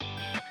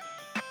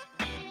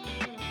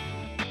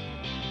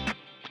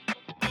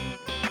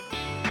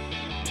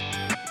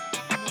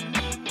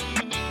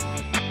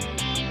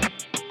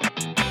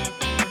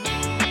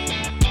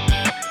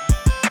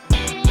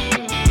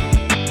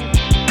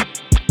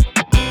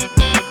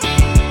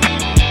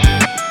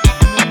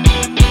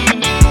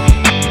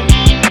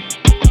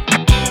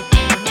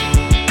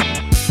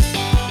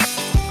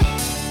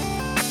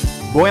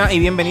Buenas y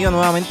bienvenidos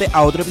nuevamente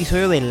a otro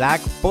episodio de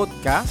Lag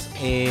Podcast.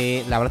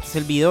 La verdad, este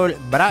servidor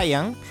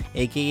Brian,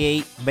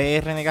 a.k.a.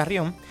 BRN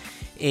Carrión.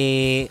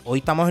 Hoy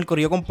estamos el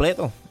corillo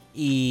completo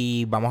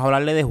y vamos a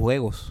hablarle de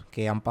juegos,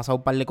 que han pasado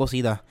un par de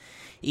cositas.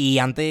 Y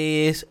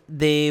antes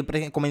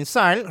de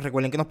comenzar,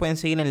 recuerden que nos pueden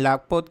seguir en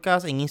Lag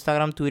Podcast, en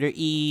Instagram, Twitter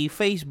y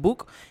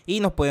Facebook. Y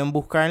nos pueden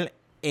buscar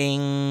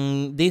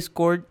en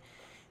Discord,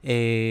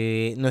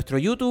 nuestro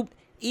YouTube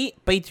y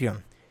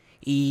Patreon.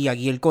 Y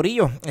aquí el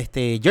corillo,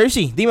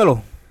 Jersey,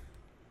 dímelo.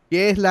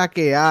 ¿Qué es la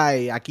que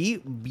hay?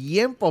 Aquí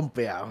bien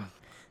pompeado.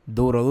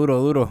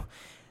 Duro.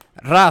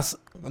 Raz,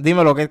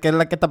 dímelo, ¿qué es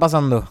la que está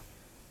pasando?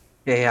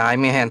 Ay,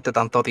 mi gente,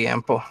 tanto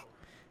tiempo.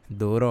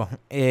 Duro.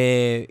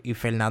 Y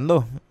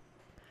Fernando.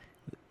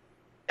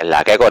 En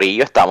la que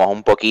corillo, estamos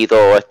un poquito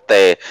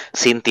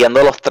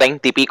sintiendo los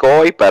 30 y pico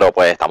hoy, pero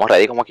pues estamos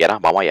ready como quieras,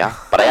 vamos allá.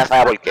 Para allá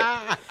sabe por qué.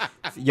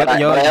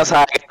 Brian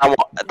sabe que estamos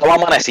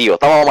amanecidos,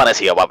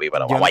 papi,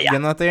 pero vamos allá. Yo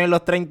no estoy en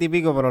los 30 y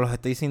pico, pero los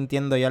estoy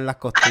sintiendo ya en las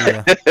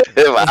costillas.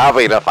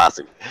 Papi, no es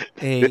fácil.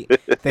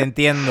 Te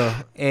entiendo.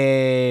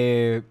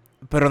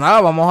 Pero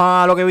nada, vamos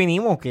a lo que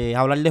vinimos, que es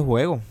hablar de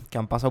juegos, que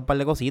han pasado un par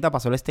de cositas,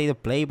 pasó el State of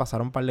Play,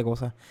 pasaron un par de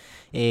cosas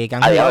que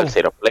han jugado. El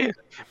State of Play.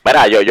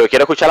 Mira, yo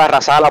quiero escuchar a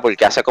Razala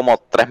porque hace como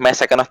 3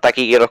 meses que no está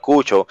aquí y yo lo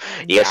escucho,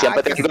 y él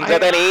siempre tiene algo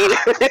entretenido.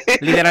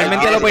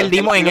 Literalmente lo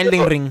perdimos en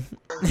Elden Ring.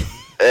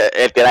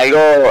 Él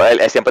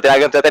siempre tiene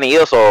algo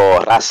entretenido,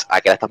 Raz,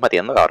 ¿a qué le estás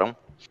metiendo, cabrón?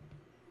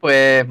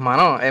 Pues,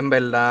 mano, en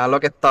verdad lo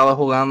que he estado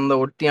jugando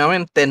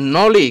últimamente,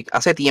 no League,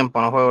 hace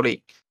tiempo no juego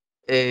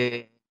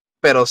League.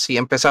 Pero sí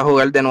empecé a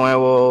jugar de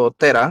nuevo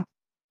Tera.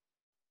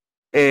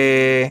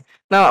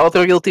 Nada,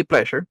 otro Guilty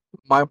Pleasure,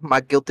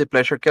 más Guilty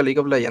Pleasure que League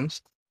of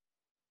Legends.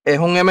 Es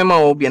un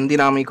MMO bien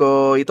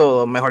dinámico y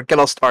todo, mejor que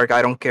los Ark,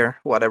 I don't care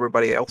what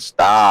everybody else.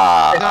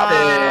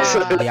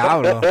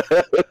 Diablo.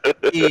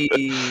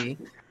 Y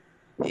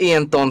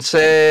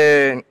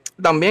entonces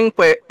también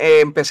pues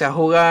empecé a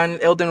jugar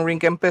Elden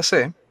Ring en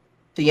PC.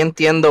 Sí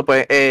entiendo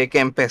pues que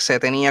en PC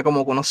tenía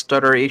como unos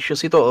stutter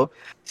issues y todo.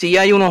 Sí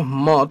hay unos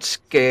mods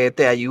que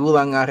te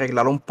ayudan a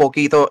arreglar un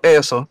poquito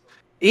eso.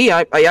 Y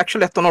hay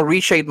actually hasta unos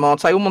reshade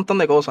mods, hay un montón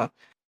de cosas.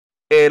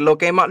 Lo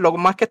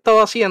más que he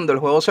estado haciendo, el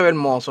juego se ve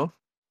hermoso.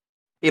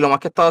 Y lo más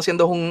que he estado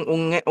haciendo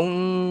es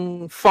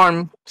un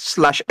farm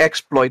 /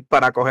 exploit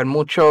para coger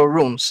muchos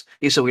runes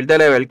y subir de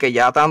level, que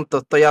ya tanto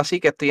estoy así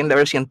que estoy en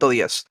level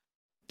 110.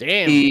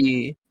 Damn.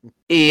 Y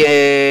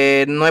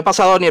no he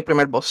pasado ni el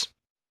primer boss.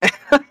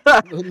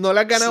 No le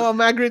has ganado a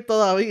Magritte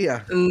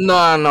todavía.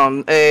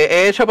 No.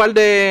 He hecho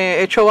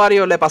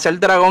varios. Le pasé el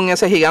dragón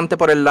ese gigante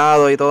por el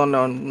lado y todo.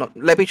 No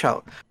le he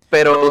pichado.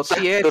 Pero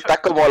sí he hecho. Tú estás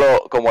como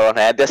los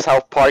nerds de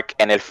South Park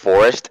en el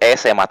forest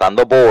ese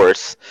matando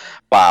boars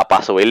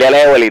para subirle a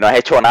level y no has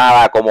hecho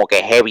nada como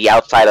que heavy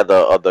outside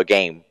of the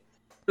game.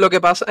 Lo que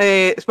pasa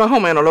es más o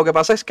menos, lo que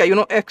pasa es que hay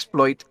unos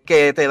exploits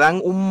que te dan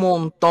un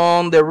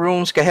montón de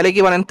runes, que es el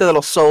equivalente de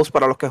los Souls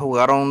para los que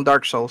jugaron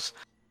Dark Souls,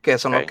 que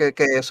son los que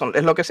son,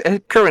 es lo que es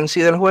el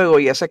currency del juego,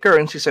 y ese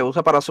currency se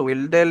usa para subir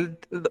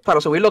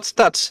los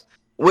stats,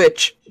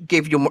 which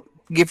give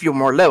you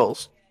more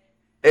levels.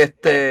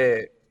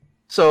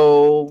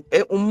 So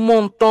es un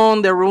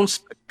montón de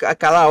runes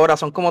cada hora,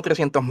 son como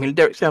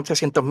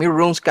 300,000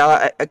 runes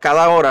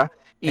cada hora.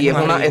 Y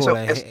eso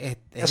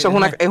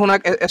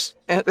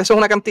es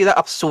una cantidad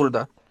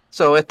absurda.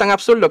 So, es tan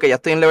absurdo que ya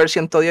estoy en level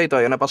 110 y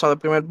todavía no he pasado el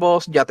primer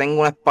boss. Ya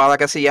tengo una espada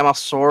que se llama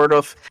Sword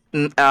of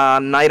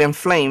Night and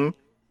Flame,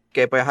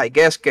 que pues I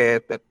guess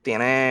que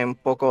tiene un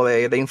poco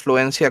de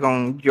influencia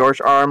con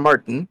George R. R.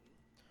 Martin.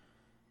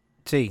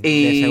 Sí,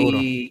 de seguro.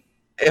 Y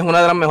es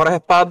una de las mejores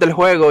espadas del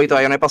juego y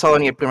todavía no he pasado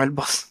ni el primer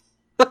boss.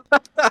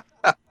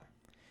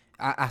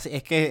 Así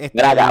es que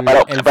pero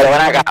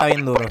acá, está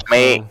bien duro.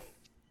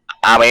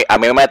 A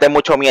mí me mete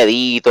mucho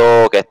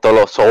miedito que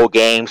los Soul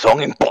Games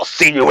son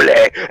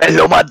imposibles, es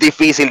lo más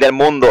difícil del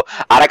mundo.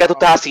 Ahora que tú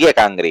estás así de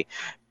cangri,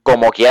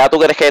 como quiera, ¿tú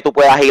crees que tú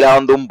puedas ir a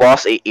donde un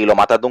boss y lo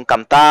matas de un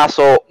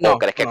cantazo? ¿O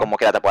crees que como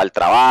quiera te pueda el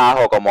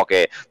trabajo? Como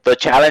que the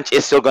challenge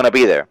is still gonna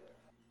be there.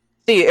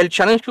 Sí, el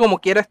challenge como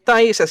quiera está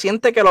ahí. Se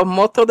siente que los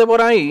monstruos de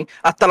por ahí,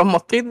 hasta los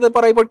monstruos de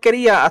por ahí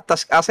porquería, hasta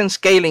hacen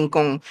scaling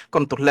con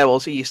tus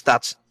levels y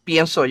stats.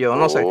 Pienso yo,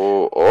 no sé.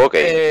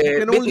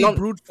 Okay.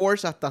 Brute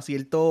force hasta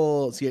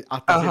cierto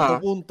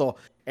punto.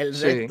 El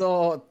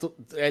resto,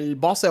 el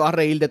boss se va a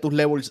reír de tus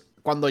levels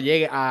cuando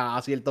llegue a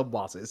ciertos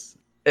bosses.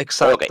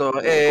 Exacto.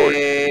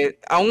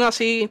 Aún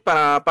así,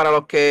 para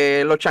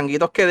los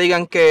changuitos que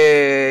digan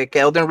que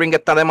Elden Ring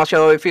está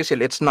demasiado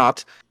difícil, it's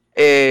not.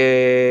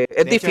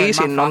 Es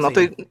difícil, no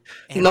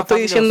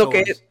estoy diciendo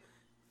que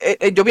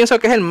yo pienso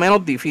que es el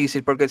menos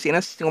difícil, porque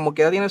como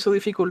quiera tiene su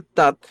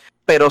dificultad,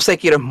 pero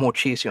Sekiro es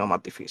muchísimo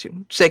más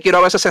difícil. Sekiro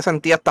a veces se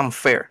sentía tan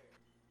fair.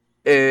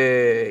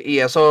 Y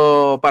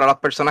eso, para las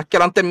personas que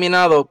lo han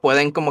terminado,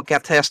 pueden como que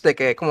attest de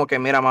que como que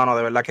mira, mano,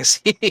 de verdad que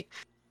sí.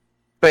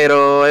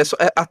 Pero eso,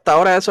 hasta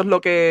ahora eso es lo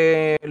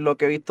que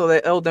he visto de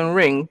Elden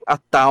Ring.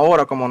 Hasta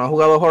ahora, como no he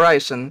jugado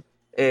Horizon,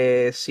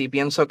 sí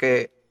pienso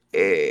que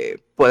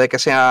puede que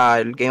sea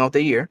el Game of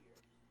the Year.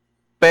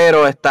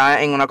 pero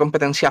está en una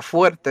competencia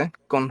fuerte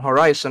con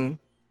Horizon,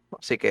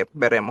 así que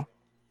veremos.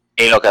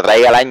 Y lo que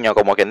traiga el año,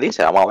 como quien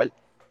dice, vamos a ver.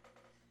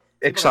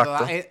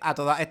 Exacto. A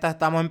todas estas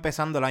estamos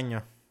empezando el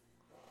año.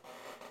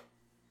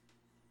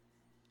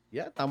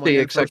 Ya, estamos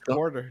en el first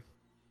quarter.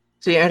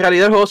 Sí, en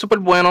realidad el juego es súper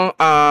bueno.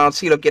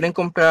 Si lo quieren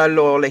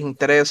comprarlo, les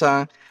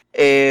interesa,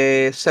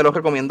 se los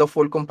recomiendo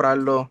full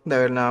comprarlo, de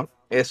verdad.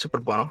 Es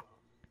súper bueno.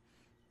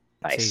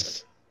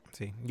 Nice.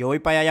 Sí. Yo voy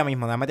para allá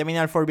mismo. Déjame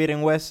terminar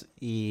Forbidden West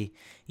y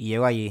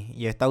llego allí.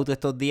 Yo he estado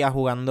estos días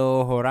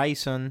jugando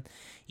Horizon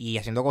y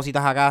haciendo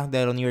cositas acá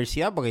de la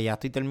universidad porque ya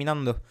estoy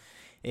terminando.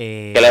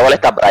 ¿Qué level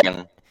está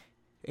Brian?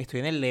 Estoy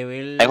en el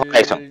level...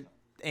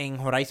 En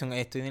Horizon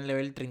estoy en el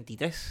level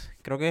 33,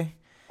 creo que.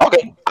 Ok.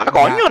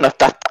 Coño, no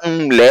estás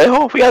tan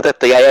lejos. Fíjate,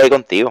 estoy ahí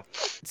contigo.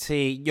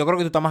 Sí, yo creo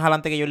que tú estás más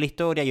adelante que yo en la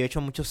historia. Yo he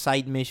hecho muchos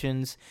side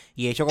missions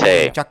y he hecho como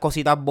muchas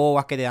cositas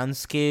bobas que te dan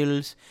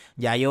skills.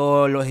 Ya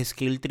los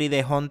skill tree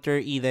de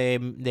Hunter y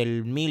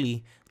del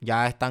Melee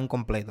ya están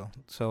completos.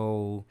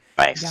 So,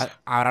 nice.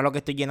 Ahora lo que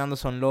estoy llenando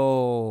son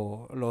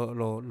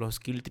los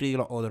skill tree de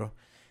los otros.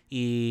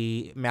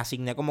 Y me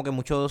asigné como que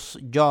muchos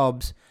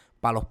jobs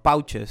para los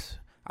pouches,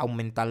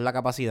 aumentar la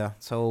capacidad.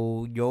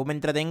 So, yo me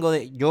entretengo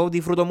yo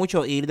disfruto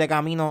mucho ir de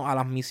camino a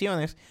las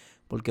misiones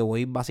porque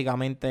voy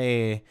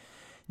básicamente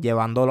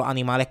llevando los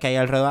animales que hay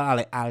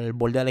alrededor al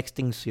borde de la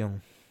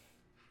extinción.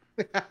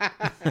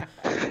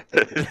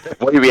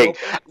 Muy bien.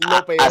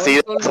 Lo peor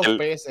son los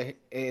peces.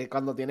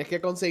 Cuando tienes que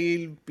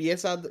conseguir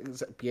piezas,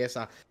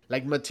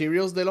 like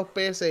materials de los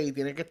peces y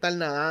tienes que estar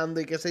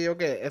nadando y qué sé yo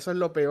qué, eso es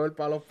lo peor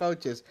para los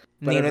pouches.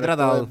 Ni lo he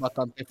tratado. Es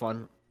bastante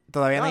fun.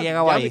 Todavía no he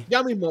llegado ahí.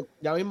 Ya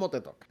mismo te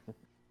toca.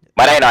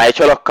 Bueno, has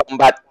hecho los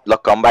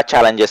combat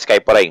challenges que hay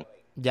por ahí.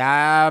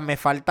 Ya me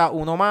falta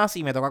uno más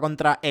y me toca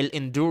contra el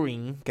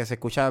Enduring, que se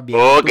escucha bien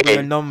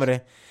el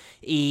nombre.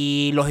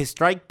 Y los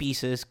Strike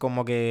Pieces,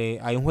 como que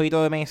hay un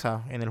jueguito de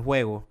mesa en el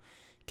juego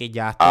que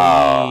ya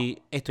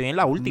estoy en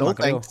la última,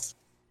 creo.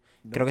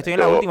 Creo que estoy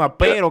en la última,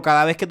 pero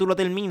cada vez que tú lo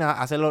terminas,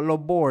 haces los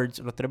boards,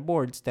 los 3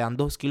 boards, te dan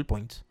 2 skill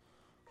points.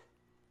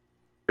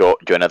 Yo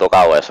no he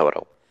tocado eso,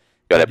 bro.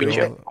 Yo le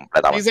pinché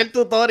completamente. Hice el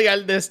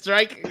tutorial de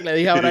Strike, le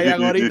dije a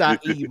Brian ahorita,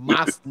 y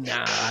más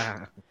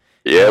nada.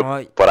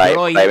 Por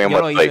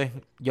ahí,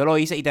 yo lo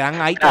hice y te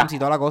dan items y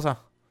toda la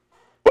cosa.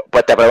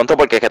 Pues te pregunto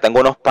porque es que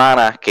tengo unos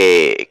panas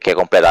que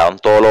completaron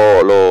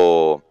todos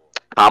los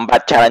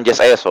combat challenges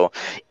eso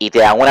y te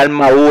dan una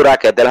armadura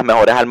que es de las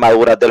mejores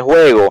armaduras del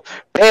juego,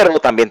 pero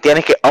también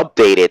tienes que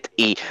update it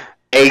y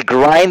el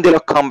grind de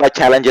los combat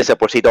challenges de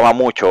por sí toma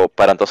mucho,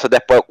 pero entonces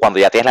después cuando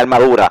ya tienes la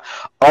armadura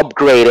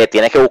upgrade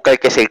tienes que buscar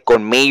que si el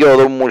colmillo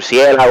de un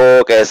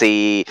murciélago, que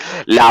si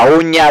la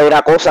uña de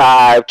una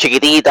cosa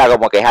chiquitita,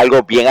 como que es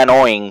algo bien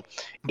annoying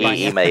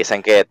y me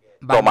dicen que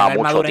toma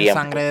mucho tiempo.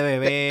 Sangre de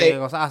bebé,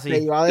 cosas así. Te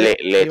iba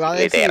a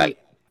decir,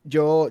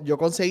 yo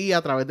conseguí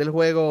a través del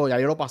juego, ya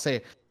yo lo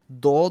pasé,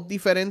 2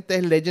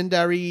 diferentes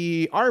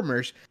Legendary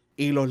Armors.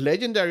 Y los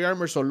Legendary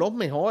Armors son los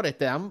mejores.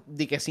 Te dan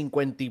de que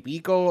 50 y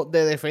pico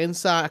de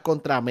defensa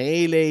contra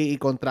melee y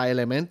contra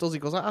elementos y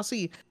cosas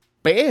así.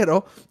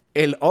 Pero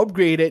el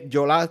upgrade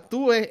yo la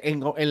tuve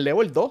en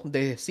level 2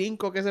 de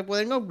 5 que se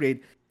pueden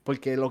upgrade.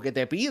 Porque lo que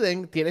te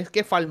piden, tienes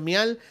que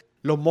farmear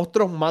los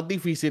monstruos más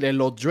difíciles.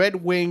 Los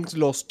Dreadwings,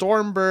 los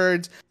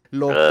Stormbirds,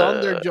 los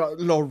Thunder,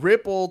 los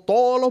Ripple,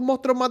 todos los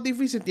monstruos más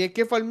difíciles tienes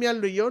que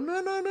farmearlo. Y yo, no,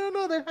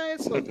 deja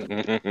eso.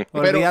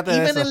 Pero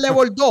even en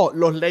level 2,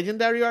 los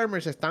Legendary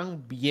Armors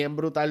están bien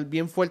brutal,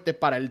 bien fuertes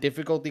para el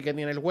difficulty que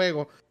tiene el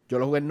juego. Yo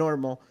lo jugué en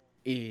normal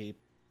y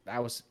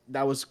that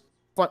was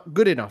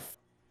good enough.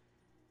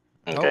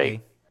 Okay.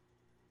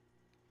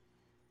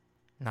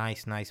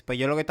 Nice. Pues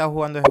yo lo que estaba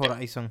jugando es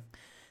Horizon.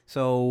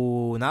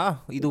 So,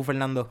 nada. ¿Y tú,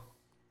 Fernando?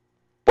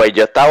 Pues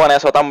yo estaba en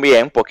eso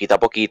también, poquito a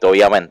poquito,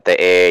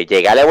 obviamente.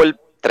 Llegué a level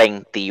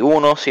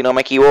 31, si no me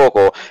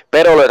equivoco,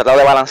 pero lo he tratado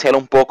de balancear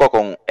un poco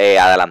con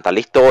adelantar la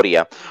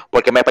historia,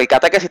 porque me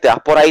percata que si te vas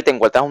por ahí te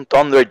encuentras un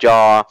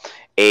Thunderjaw,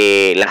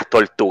 las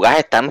tortugas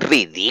están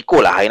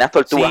ridículas, hay unas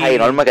tortugas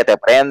enormes que te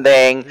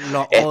prenden,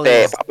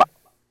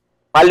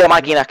 par de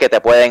máquinas que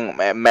te pueden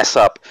mess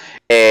up,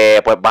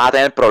 pues vas a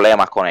tener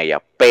problemas con ellas,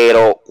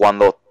 pero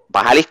cuando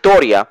vas a la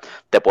historia,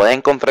 te puedes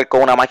encontrar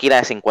con una máquina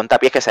de 50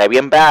 pies que se ve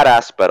bien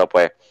badass, pero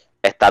pues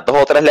estás 2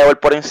 o 3 levels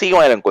por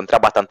encima y lo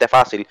encuentras bastante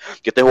fácil.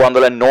 Yo estoy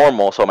jugándolo en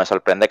normal, o me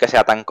sorprende que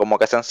sea tan como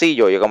que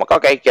sencillo. Y yo como que,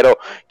 ok,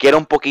 quiero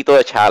un poquito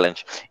de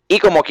challenge. Y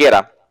como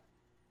quiera,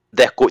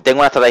 tengo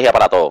una estrategia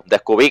para todo.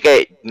 Descubrí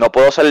que no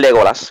puedo ser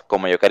Legolas,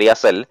 como yo quería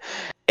hacer.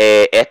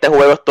 Este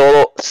juego es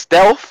todo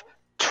stealth,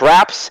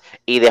 traps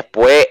y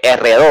después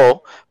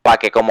R2, para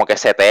que como que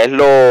se te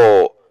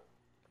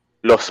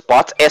los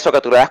spots, eso que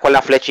tú le das con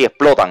la flecha y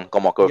explotan,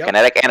 como que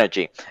Kinetic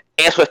Energy.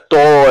 Eso es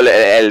todo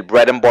el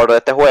bread and butter de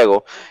este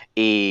juego.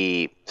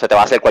 Y se te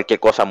va a hacer cualquier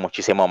cosa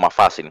muchísimo más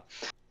fácil.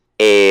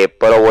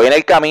 Pero voy en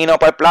el camino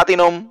para el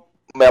Platinum.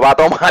 Me va a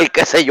tomar,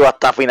 qué sé yo,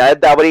 hasta finales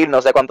de abril,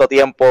 no sé cuánto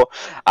tiempo.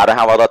 I don't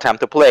have a lot of time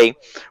to play.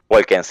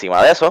 Porque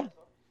encima de eso,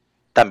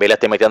 También le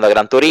estoy metiendo a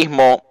Gran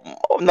Turismo,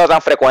 no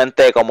tan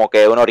frecuente como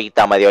que una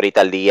horita, media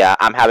horita al día.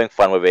 I'm having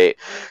fun with it.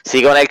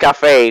 Sigo en el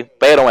café,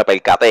 pero me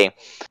percaté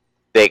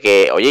de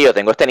que, oye, yo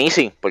tengo este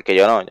Easy, porque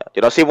yo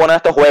no soy bueno en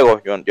estos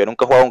juegos. Yo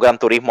nunca he jugado un Gran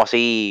Turismo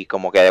así,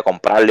 como que de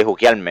comprarlo y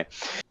juquearme.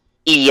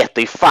 Y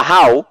estoy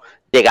fajado,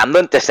 llegando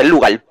en tercer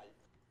lugar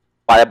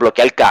para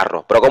desbloquear el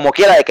carro. Pero como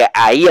quiera, de que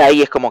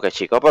ahí es como que,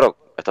 chico, pero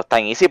esto es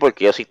tan easy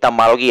porque yo soy tan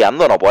malo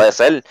guiando, no puede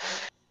ser.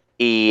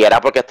 Y era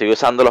porque estoy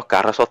usando los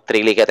carros esos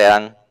trilly que te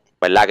dan,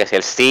 ¿verdad? Que si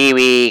el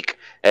Civic,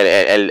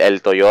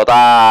 el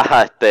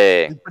Toyota,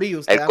 El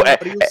Prius, te dan un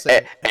Prius.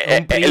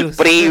 el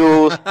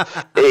Prius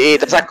y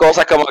todas esas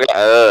cosas como que,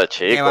 que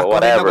chico, vas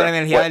corriendo con la whatever.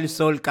 energía del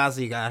sol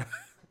casi, cara.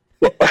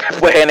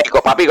 Pues en el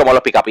papi, como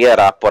los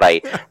picapiedras por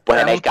ahí. Pues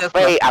en Era el un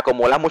café Tesla.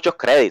 acumulas muchos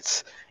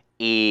credits.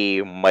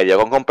 Y me dio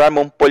con comprarme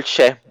un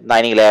Porsche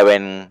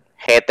 911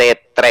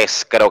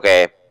 GT3, creo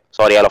que.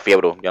 Sorry a los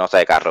fiebros, yo no sé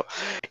de carro.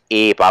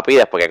 Y papi,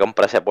 después que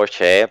compré ese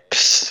Porsche,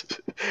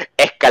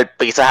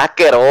 escarpizas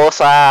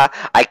asquerosas,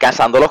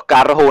 alcanzando los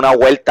carros una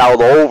vuelta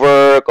all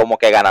over, como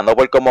que ganando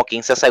por como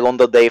 15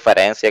 segundos de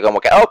diferencia, como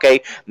que, ok,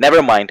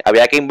 never mind,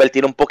 había que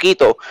invertir un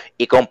poquito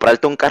y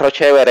comprarte un carro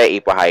chévere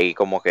y pues ahí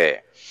como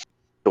que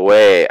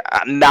tuve,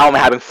 now I'm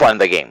having fun in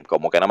the game,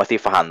 como que no me estoy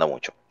fajando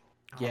mucho.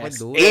 Yes.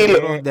 Duro, Eh,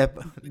 duro.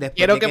 Después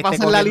Quiero de que esté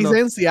pasen la corriendo-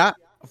 licencia,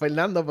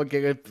 Fernando,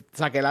 porque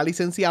saqué la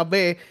licencia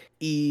B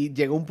y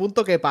llegó un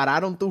punto que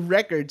pararon tus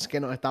records que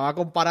nos estaba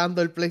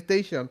comparando el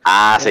PlayStation.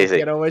 Ah, sí, sí.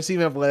 Quiero ver si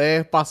me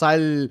puedes pasar.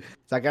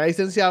 Saqué la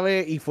licencia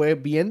B y fue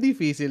bien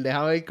difícil.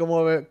 Déjame ver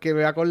cómo que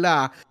vea con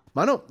la A.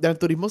 Mano, Gran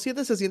Turismo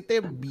 7 se siente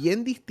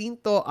bien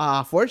distinto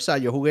a Forza.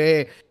 Yo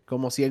jugué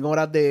como 100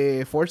 horas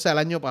de Forza el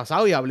año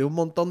pasado y hablé un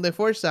montón de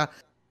Forza.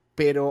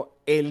 Pero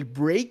el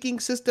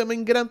braking system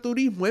en Gran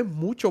Turismo es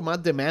mucho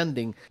más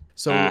demanding.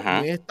 So,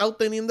 me he estado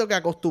teniendo que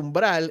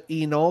acostumbrar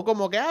y no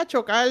como que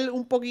chocar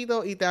un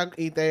poquito y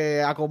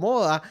te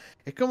acomoda.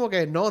 Es como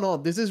que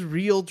no, this is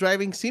real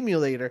driving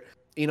simulator.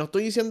 Y no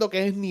estoy diciendo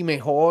que es ni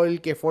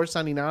mejor que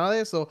Forza ni nada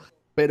de eso,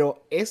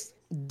 pero es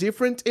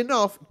different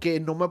enough que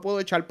no me puedo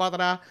echar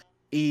para atrás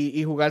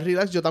y jugar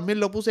relax. Yo también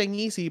lo puse en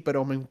easy,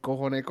 pero me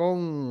encojoné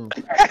con...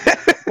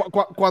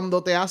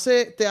 Cuando te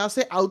hace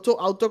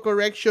auto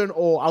correction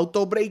o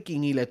auto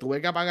braking y le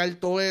tuve que apagar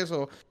todo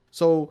eso.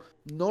 So,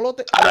 no lo,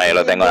 Yo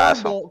lo tengo en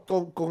eso.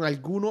 con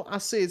algunos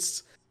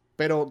assists,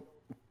 pero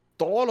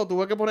todo lo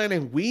tuve que poner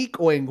en weak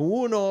o en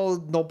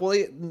uno. No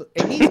podía,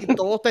 en easy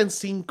todo está en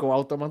 5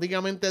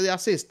 automáticamente de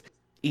assist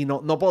y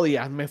no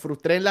podía. Me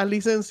frustré en las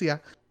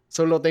licencias.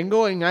 Solo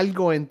tengo en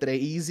algo entre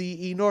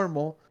easy y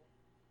normal.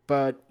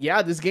 But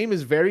yeah, this game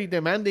is very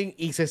demanding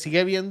y se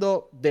sigue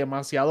viendo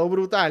demasiado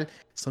brutal.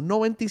 Son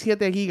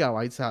 97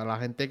 gigabytes a la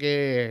gente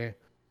que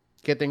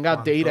tenga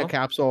 ¿Cuánto? data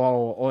caps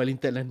o el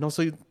internet no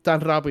soy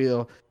tan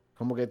rápido.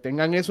 Como que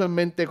tengan eso en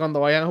mente cuando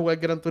vayan a jugar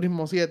Gran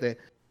Turismo 7.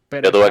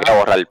 Pero Yo tuve que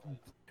borrar.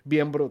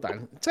 bien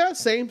brutal. O sea,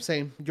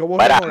 same. Yo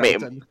borré Para,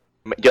 Horizon.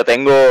 yo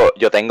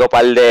tengo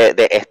par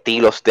de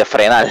estilos de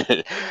frenar.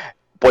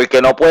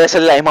 Porque no puede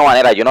ser de la misma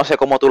manera. Yo no sé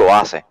cómo tú lo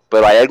haces.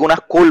 Pero hay algunas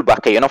curvas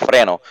que yo no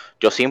freno.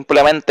 Yo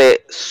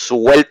simplemente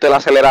suelto el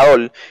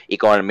acelerador y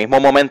con el mismo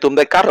momentum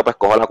del carro, pues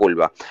cojo la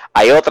curva.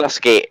 Hay otras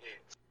que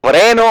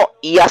freno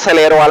y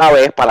acelero a la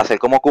vez para hacer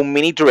como que un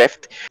mini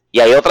drift. Y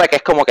hay otra que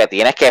es como que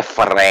tienes que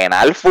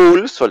frenar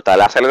full, soltar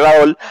el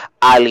acelerador,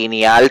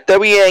 alinearte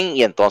bien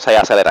y entonces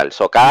acelerar.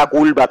 So, cada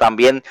curva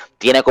también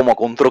tiene como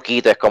que un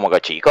truquito. Es como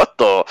que, chicos,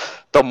 esto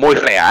es muy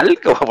real.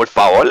 Como, por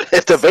favor,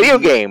 esto es video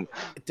game.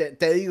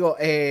 Te digo,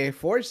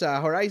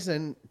 Forza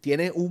Horizon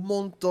tiene un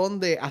montón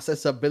de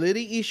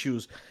accessibility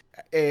issues.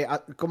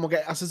 Como que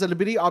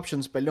accessibility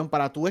options, perdón,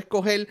 para tú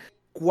escoger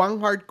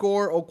cuán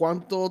hardcore o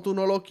cuánto tú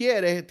no lo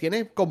quieres,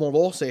 tienes como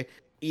 12.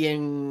 Y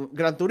en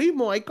Gran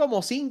Turismo hay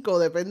como 5,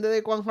 depende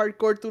de cuán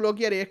hardcore tú lo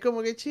quieres. Y es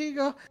como que,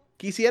 chicos,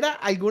 quisiera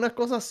algunas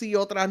cosas sí,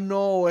 otras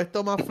no,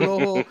 esto más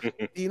flojo.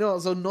 Y no,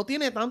 no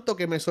tiene tanto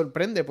que me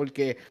sorprende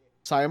porque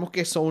sabemos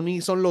que Sony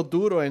son los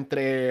duros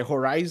entre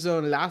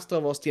Horizon, Last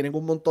of Us, tienen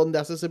un montón de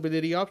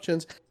accessibility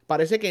options.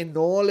 Parece que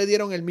no le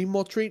dieron el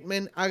mismo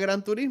treatment a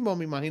Gran Turismo,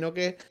 me imagino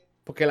que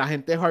porque la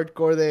gente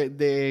hardcore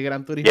de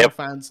Gran Turismo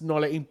fans no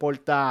les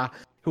importa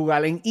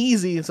jugar en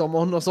easy,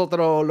 somos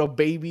nosotros los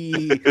baby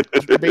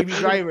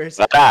drivers.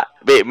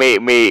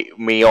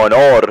 Mi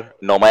honor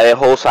no me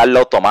dejó usarlo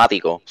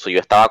automático. So, yo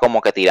estaba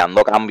como que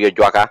tirando cambios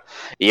yo acá.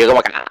 Y yo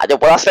como que, yo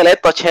puedo hacer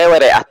esto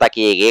chévere. Hasta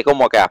que llegué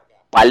como que a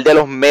par de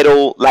los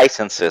middle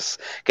licenses.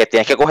 Que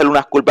tienes que coger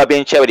unas curvas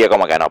bien chéveres. Y yo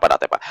como que, no,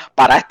 espérate.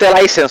 Para este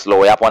license lo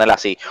voy a poner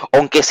así.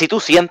 Aunque si tú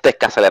sientes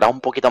que aceleras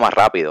un poquito más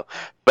rápido.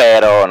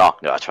 Pero no,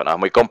 es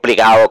muy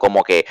complicado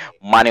como que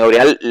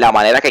maniobrar la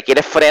manera que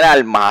quieres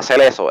frenar más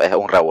hacer eso. Es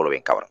un revuelo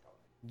bien cabrón.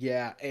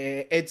 Yeah,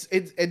 it's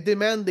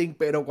demanding,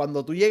 pero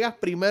cuando tú llegas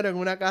primero en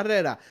una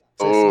carrera,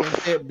 se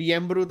siente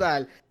bien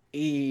brutal.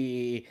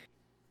 Y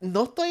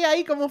no estoy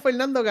ahí como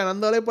Fernando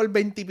ganándole por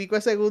 20 y pico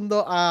de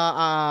segundos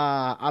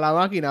a la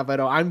máquina,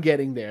 pero I'm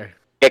getting there.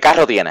 ¿Qué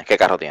carro tienes?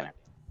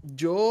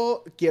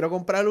 yo quiero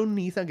comprar un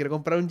Nissan, quiero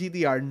comprar un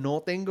GTR,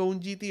 no tengo un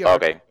GTR.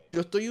 Ok.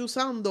 Yo estoy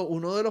usando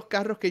uno de los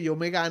carros que yo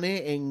me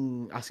gané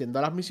en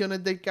haciendo las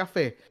misiones del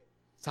café.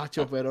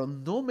 Sacho, pero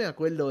no me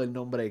acuerdo del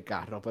nombre del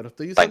carro, pero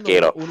estoy usando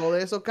Tranquilo. uno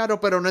de esos carros,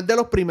 pero no es de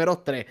los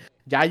primeros 3.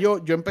 Ya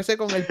yo empecé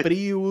con el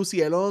Prius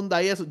y el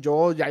Honda y eso,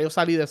 yo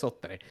salí de esos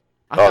 3.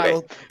 Hasta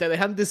Ok. te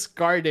dejan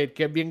discarded,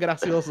 que es bien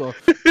gracioso,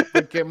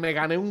 porque me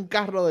gané un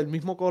carro del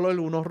mismo color,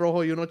 uno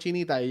rojo y uno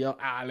chinita, y yo,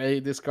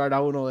 le discard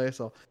a uno de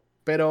esos.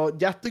 Pero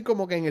ya estoy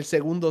como que en el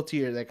segundo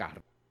tier de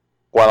carro.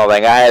 Cuando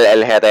venga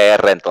el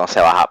GTR,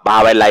 entonces vas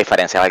a ver la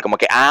diferencia. Vas a ver como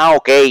que,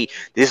 ok,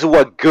 this is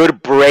what good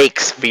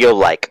brakes feel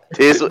like.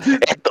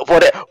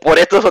 Por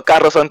esto esos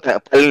carros son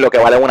lo que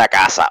vale una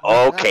casa.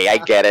 Ok, I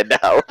get it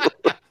now.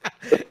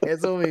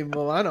 Eso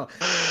mismo, mano.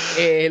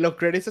 Los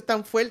credits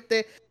están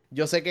fuertes.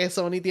 Yo sé que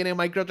Sony tiene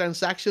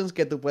microtransactions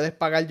que tú puedes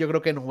pagar, yo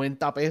creo que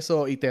 90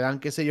 pesos y te dan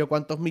qué sé yo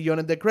cuántos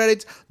millones de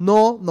credits.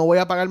 No voy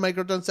a pagar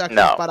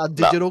microtransactions para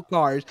digital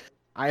cars.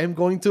 I am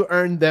going to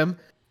earn them.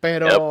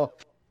 Pero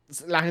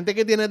la gente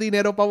que tiene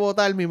dinero para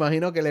votar, me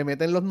imagino que le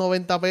meten los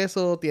 90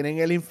 pesos, tienen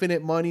el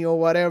infinite money o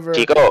whatever.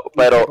 Chico,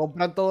 pero se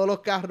compran todos los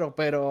carros,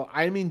 pero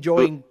I'm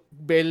enjoying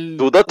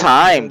do the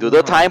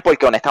time,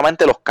 porque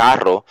honestamente los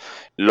carros,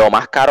 lo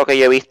más caro que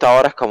yo he visto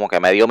ahora es como que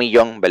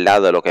 $500,000,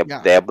 ¿verdad? De lo que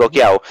te he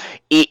bloqueado.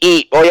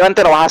 Y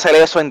obviamente no vas a hacer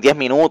eso en 10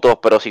 minutos,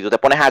 pero si tú te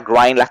pones a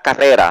grind las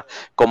carreras,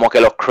 como que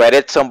los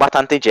credits son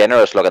bastante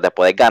generous, lo que te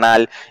puedes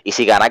ganar. Y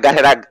si ganas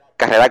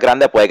carreras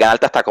grandes, puedes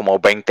ganarte hasta como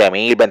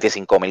 20,000,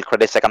 25,000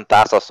 credits de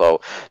cantazo. So,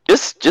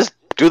 just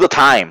do the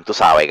time, tú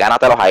sabes,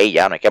 gánatelos ahí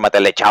ya, no hay que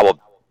meterle chavos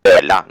de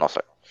verdad, no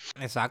sé.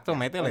 Exacto,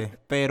 métele.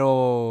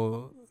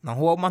 Pero no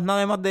jugó más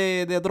nada más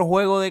de otro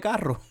juego de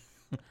carro.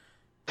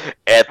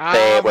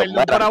 Pues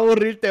no para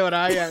aburrirte,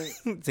 Brian.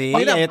 Sí,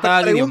 mira, estaba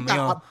aquí, Dios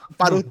mío.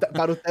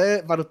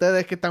 Para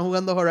ustedes que están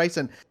jugando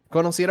Horizon,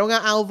 ¿conocieron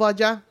a Alva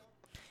ya?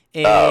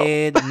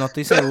 No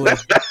estoy seguro.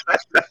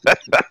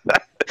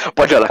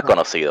 Pues yo la he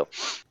conocido.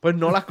 Pues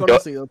no la has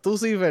conocido. Tú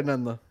sí,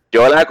 Fernando.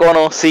 Yo la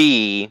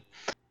conocí.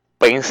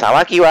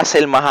 Pensaba que iba a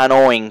ser más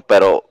annoying,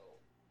 pero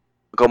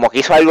como que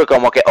hizo algo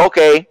como que, ok,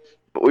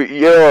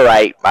 you're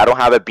alright, I don't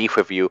have a beef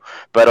with you,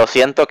 pero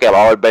siento que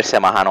va a volverse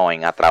más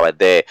annoying a través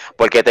de,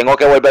 porque tengo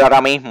que volver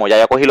ahora mismo,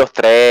 ya cogí los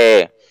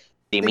 3,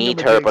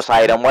 Demeter,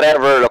 Poseidon,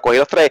 whatever, los cogí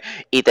los 3,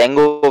 y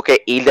tengo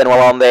que ir de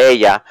nuevo a donde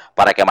ella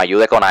para que me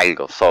ayude con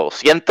algo, so,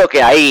 siento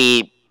que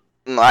ahí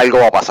algo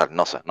va a pasar,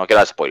 no sé, no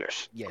quiero dar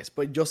spoilers. Yes,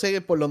 pues yo sé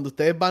que por donde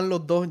ustedes van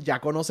los dos, ya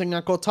conocen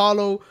a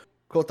Kotalo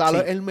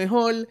es el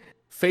mejor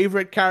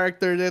favorite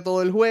character de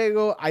todo el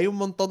juego. Hay un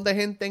montón de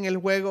gente en el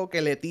juego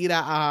que le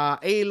tira a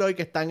Aloy,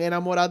 que están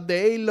enamorados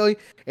de Aloy.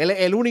 Él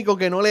es el único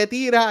que no le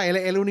tira, él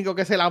es el único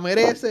que se la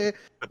merece.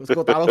 Pues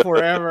Kotalo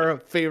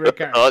forever, favorite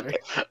character.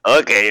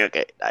 Ok,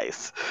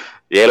 nice.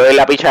 Y él en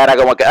la picha era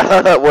como que,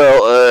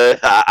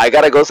 I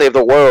gotta go save the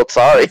world,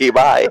 sorry,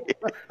 bye.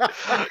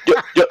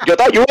 yo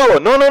te ayudo,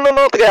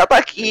 no, quédate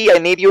aquí, I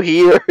need you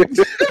here.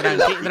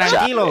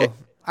 Tranquilo,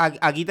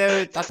 aquí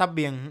estás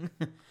bien.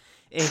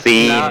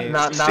 Sí,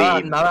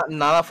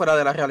 nada fuera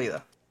de la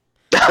realidad.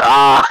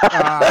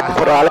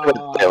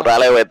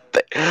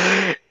 Probablemente.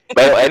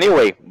 Pero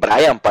anyway,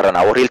 Brian, para no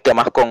aburrirte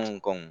más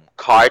con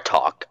Car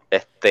Talk,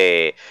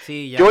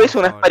 yo hice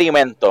un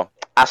experimento.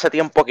 Hace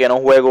tiempo que yo no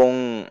juego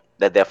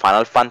desde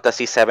Final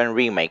Fantasy VII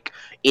Remake,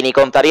 y ni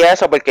contaría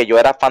eso porque yo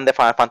era fan de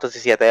Final Fantasy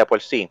VII de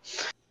por sí.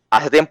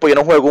 Hace tiempo yo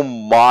no juego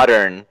un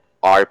modern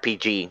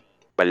RPG,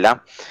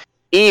 ¿verdad?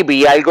 Y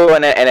vi algo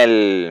en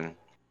el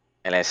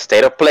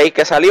State of Play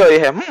que salió y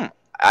dije,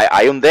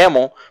 hay un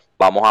demo,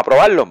 vamos a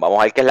probarlo, vamos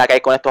a ver qué es la que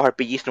hay con estos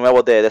RPGs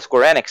nuevos de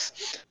Square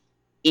Enix.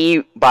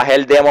 Y bajé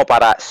el demo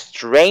para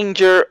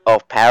Stranger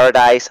of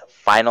Paradise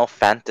Final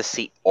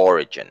Fantasy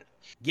Origin.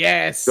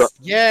 Yes,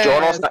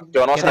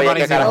 yo no sabía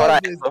qué carajo era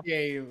esto.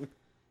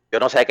 Yo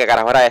no sé qué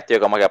carajo era esto. Yo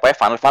como que pues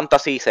Final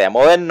Fantasy se ve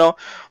moderno,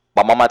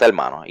 vamos a meter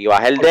mano. Y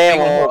bajé el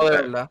demo,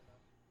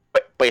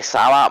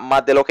 pesaba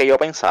más de lo que yo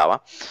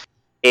pensaba.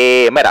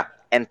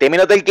 Mira, en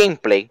términos del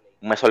gameplay,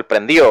 me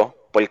sorprendió,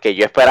 porque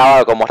yo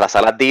esperaba, como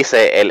Razalas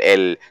dice,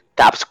 el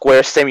Tap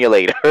Square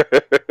Simulator.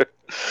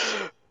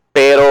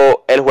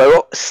 Pero el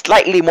juego,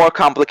 slightly more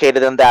complicated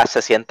than that,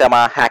 se siente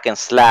más hack and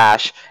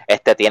slash.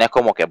 Tienes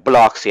como que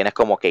blocks, tienes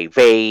como que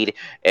evade.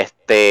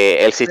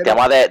 El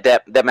sistema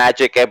de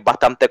Magic es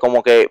bastante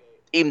como que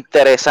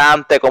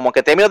interesante, como que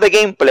en términos de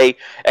gameplay,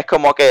 es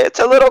como que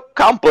it's a little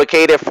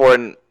complicated for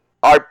an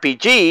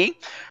RPG,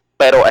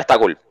 pero está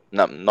cool.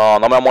 No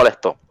me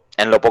molestó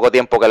en lo poco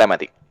tiempo que le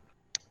metí.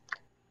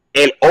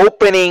 El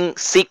opening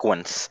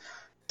sequence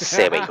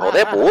se ve hijo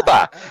de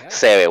puta.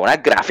 Se ve una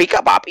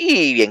gráfica,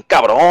 papi, bien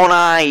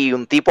cabrona. Y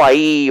un tipo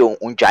ahí,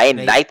 un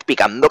Giant Knight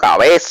picando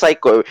cabeza.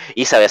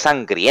 Y se ve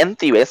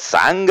sangriento y ves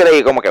sangre.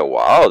 Y como que,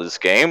 wow, this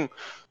game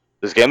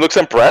looks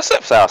impressive.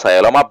 O sea, se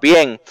ve lo más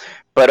bien.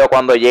 Pero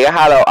cuando llegas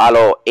a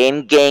los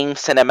in-game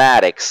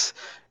cinematics,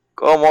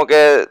 como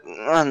que,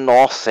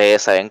 no sé,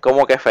 se ven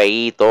como que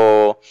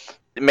feitos.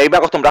 me iba a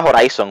acostumbrar a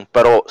Horizon,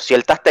 pero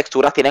ciertas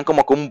texturas tienen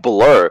como que un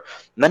blur.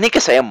 No es ni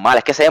que se ven mal,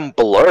 es que se ven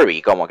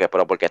blurry, como que,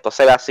 pero porque esto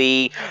se ve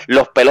así,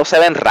 los pelos se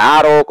ven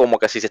raros, como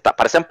que si se está,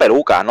 parecen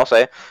pelucas, no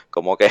sé,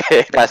 como que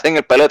parecen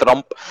el pelo de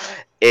Trump.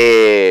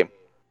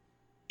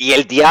 Y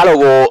el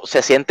diálogo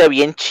se siente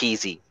bien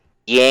cheesy,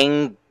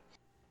 bien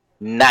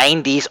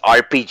 90s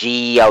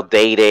RPG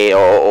outdated,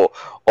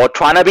 o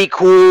trying to be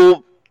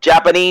cool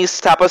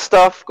Japanese type of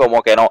stuff,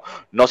 como que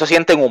no se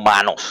sienten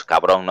humanos,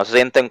 cabrón, no se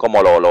sienten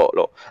como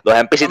los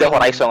NPCs de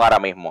Horizon ahora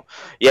mismo.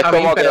 Y es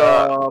como que...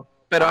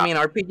 Pero, I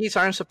mean, RPGs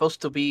aren't supposed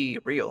to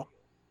be real.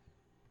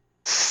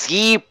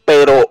 Sí,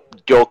 pero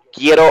yo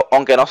quiero,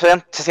 aunque no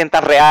se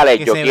sientan reales,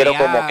 Que yo se quiero vea,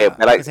 como que...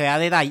 que se vea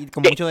detalle,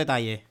 con mucho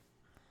detalle.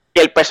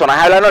 Que el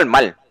personaje habla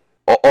normal.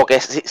 O que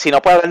si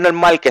no puede hablar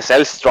normal, que sea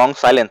el strong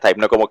silent type,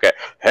 no como que,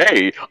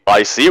 hey,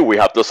 I see we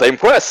have the same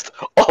quest.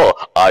 Oh,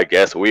 I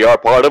guess we are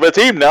part of a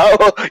team now.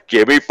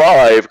 Give me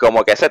 5.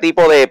 Como que ese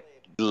tipo de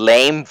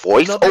lame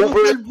voice ¿No te gusta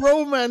over. el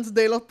bromance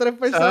de los tres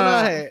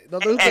personajes? ¿No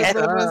te gusta el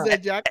bromance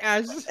de Jack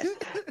Ash?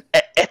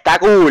 Está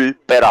cool,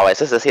 pero a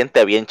veces se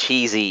siente bien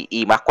cheesy.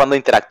 Y más cuando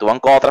interactúan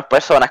con otras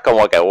personas,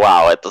 como que,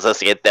 wow, esto se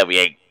siente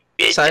bien.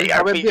 Quizás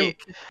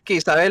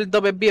el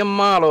dub es bien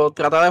malo.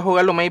 Trata de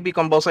jugarlo maybe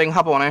con voces en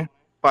japonés.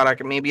 Para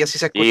que maybe así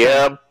se escuche.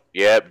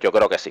 Yep, yo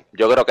creo que sí.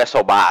 Yo creo que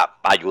eso va a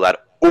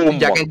ayudar un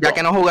montón. Ya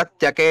que no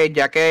jugaste,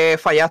 ya que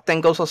fallaste en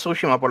Ghost of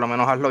Tsushima, por lo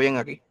menos hazlo bien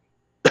aquí.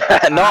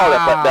 No,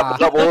 después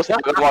lo puse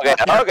como que,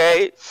 ok,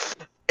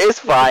 it's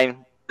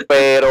fine.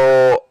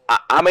 Pero,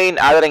 I mean,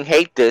 I didn't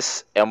hate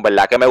this. En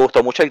verdad que me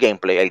gustó mucho el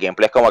gameplay. El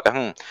gameplay es como que,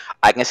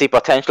 I can see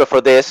potential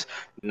for this.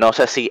 No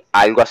sé si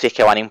algo así es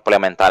que van a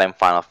implementar en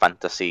Final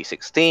Fantasy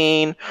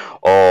 16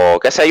 o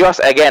qué sé yo.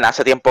 Again,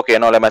 hace tiempo que yo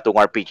no le meto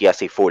un RPG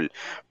así full.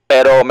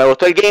 Pero me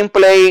gustó el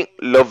gameplay,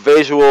 los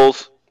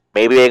visuals.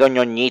 Maybe llega un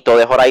ñoñito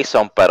de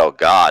Horizon, pero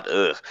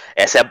God,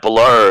 ese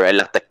blur en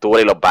las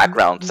texturas y los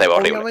backgrounds se ve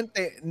horrible.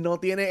 Obviamente no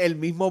tiene el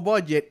mismo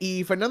budget.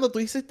 Y Fernando, tú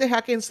hiciste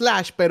hack and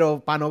slash, pero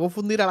para no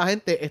confundir a la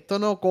gente, esto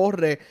no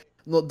corre,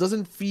 no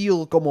doesn't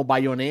feel como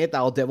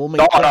Bayonetta o Devil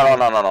May Cry.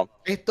 No.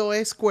 Esto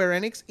es Square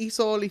Enix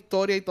hizo la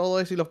historia y todo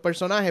eso y los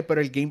personajes,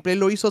 pero el gameplay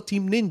lo hizo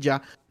Team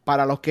Ninja.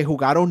 Para los que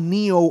jugaron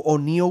Neo o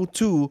Neo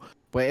 2,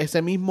 pues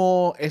ese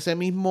mismo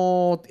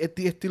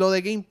estilo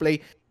de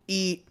gameplay.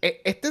 Y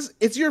este es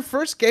It's Your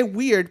First, que es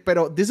weird,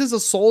 pero this is a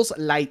Souls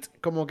light.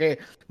 Como que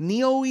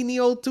Neo y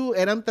Neo 2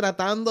 eran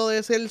tratando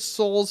de ser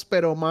Souls,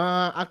 pero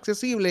más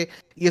accesible.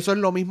 Y eso es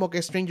lo mismo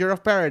que Stranger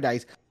of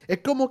Paradise. Es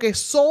como que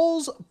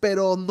Souls,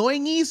 pero no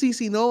en easy,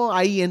 sino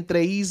ahí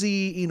entre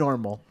easy y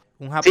normal.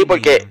 Sí,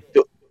 porque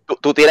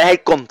tú tienes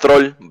el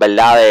control,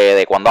 ¿verdad?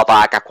 De cuando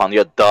atacas, cuando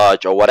yo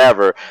dodge o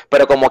whatever.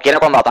 Pero como quiera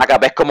cuando atacas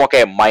ves como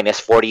que minus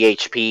 40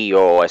 HP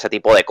o ese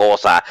tipo de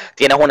cosas.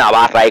 Tienes una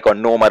barra ahí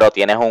con números,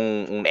 tienes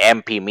un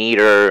MP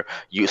meter,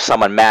 you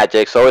summon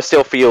magic. So it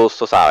still feels,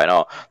 tú sabes,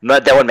 no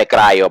es Devil May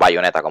Cry o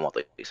Bayonetta como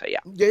tú dices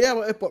ya.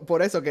 Es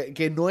por eso,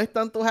 que no es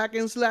tanto hack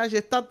and slash,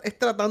 es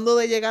tratando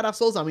de llegar a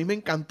Souls. A mí me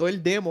encantó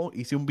el demo,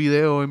 hice un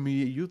video en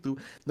mi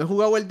YouTube. No he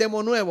jugado el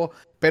demo nuevo,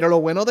 pero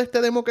lo bueno de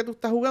este demo que tú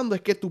estás jugando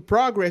es que tu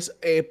progress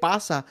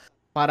pasa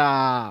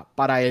para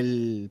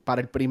el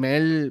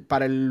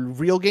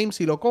real game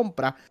si lo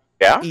compras.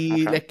 Yeah?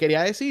 Y les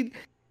quería decir,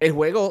 el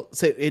juego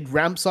it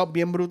ramps up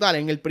bien brutal.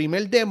 En el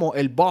primer demo,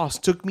 el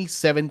boss took me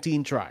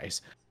 17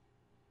 tries.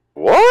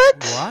 What?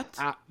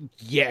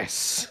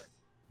 Yes.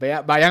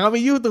 Vayan a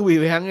mi YouTube y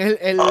vean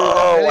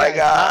Oh my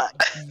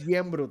God.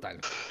 Bien brutal.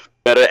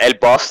 Pero el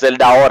boss del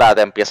de ahora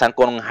te empiezan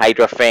con un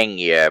Hydra Fang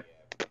y es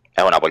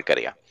una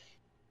porquería.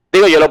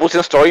 Digo, yo lo puse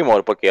en Story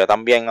Mode porque yo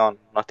también no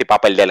estoy para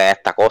perderle en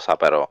esta cosa,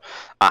 pero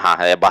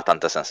es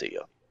bastante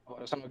sencillo.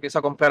 Por eso me quiso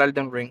comprar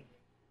Elden Ring.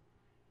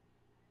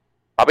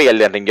 Papi,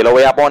 Elden Ring yo lo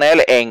voy a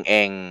poner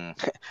en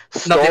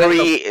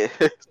Story.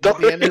 No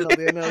tiene.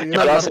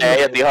 Yo lo sé,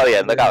 yo estoy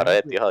jodiendo, cabrón,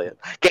 estoy jodiendo.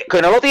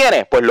 ¿Que no lo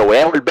tiene? Pues lo voy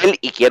a devolver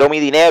y quiero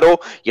mi dinero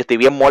y estoy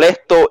bien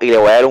molesto y le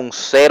voy a dar un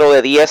 0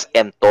 de 10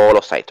 en todos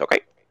los sites, ¿ok?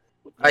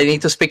 I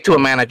need to speak to a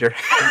manager.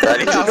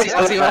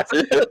 Así va.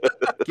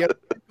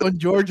 Con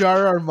George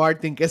R.R.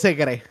 Martin, ¿qué se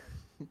cree?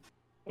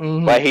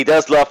 But he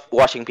does love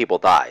watching people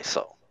die,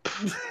 so.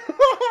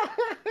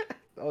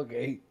 Ok.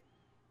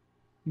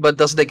 But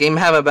does the game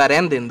have a bad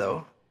ending,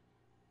 though?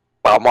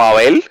 Vamos a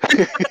ver.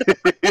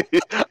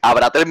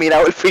 ¿Habrá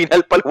terminado el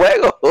final para el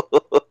juego?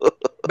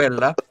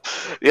 ¿Verdad?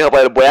 Dijo,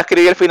 pues voy a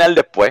escribir el final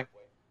después.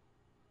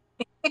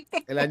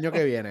 El año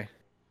que viene.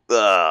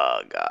 Oh,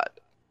 God.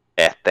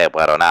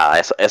 Pero nada,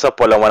 eso es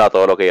por lo menos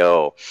todo lo que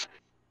yo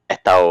he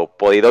estado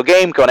podido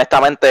game, que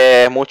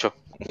honestamente es mucho,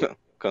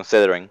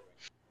 considering.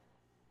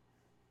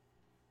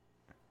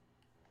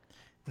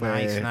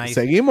 Nice.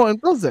 Seguimos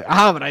entonces.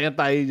 Brian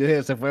está ahí. Yo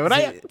dije, ¿se fue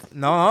Brian? Sí.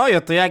 No, yo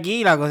estoy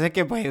aquí. La cosa es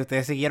que pues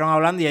ustedes siguieron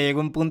hablando y ya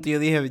llegó un punto y yo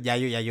dije, ya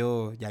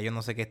yo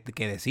no sé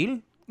qué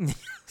decir.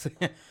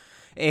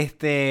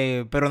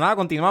 Pero nada,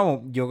 continuamos.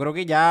 Yo creo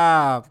que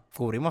ya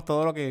cubrimos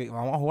todo lo que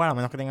vamos a jugar, a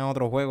menos que tengan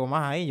otro juego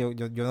más ahí. Yo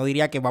no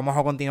diría que vamos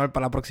a continuar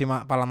para la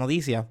próxima, para la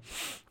noticia.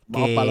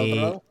 Vamos para el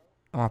otro lado.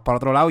 Vamos para el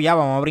otro lado ya,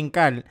 vamos a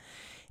brincar.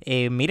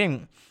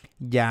 Miren,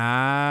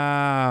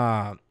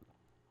 ya...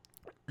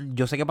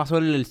 Yo sé que pasó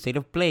el State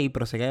of Play,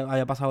 pero sé que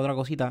había pasado otra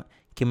cosita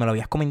que me lo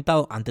habías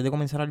comentado antes de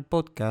comenzar el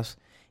podcast.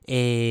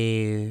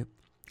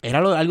 Era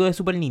algo de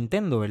Super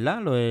Nintendo,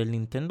 ¿verdad? Lo del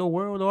Nintendo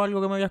World o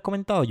algo que me habías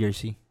comentado,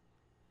 Jersey.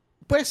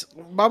 Pues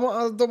vamos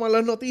a tomar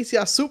las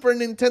noticias. Super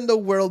Nintendo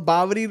World va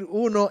a abrir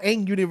uno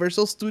en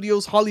Universal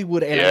Studios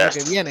Hollywood el año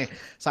que viene.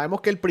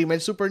 Sabemos que el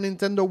primer Super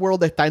Nintendo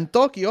World está en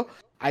Tokio.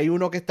 Hay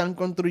uno que están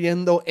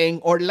construyendo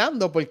en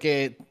Orlando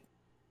porque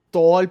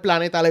todo el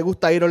planeta le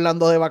gusta ir a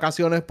Orlando de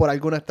vacaciones por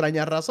alguna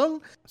extraña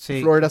razón.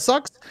 Sí. Florida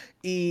sucks.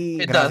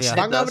 Y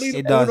van a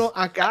abrir uno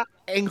acá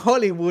en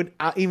Hollywood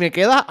y me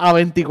queda a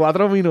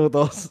 24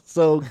 minutos.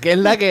 So, ¿qué es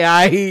la que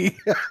hay?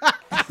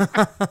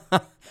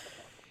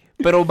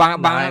 Pero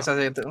van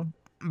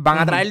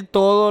a traer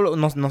todo,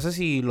 no sé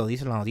si lo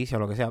dice la noticia o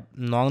lo que sea,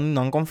 no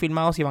han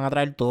confirmado si van a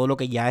traer todo lo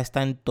que ya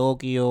está en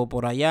Tokio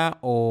por allá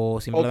o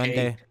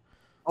simplemente...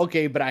 Ok,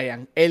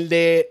 Brian, el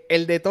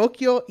de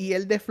Tokio y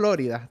el de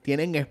Florida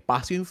tienen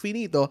espacio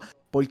infinito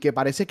porque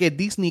parece que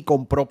Disney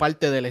compró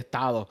parte del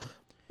estado.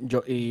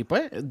 Y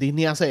pues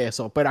Disney hace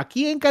eso. Pero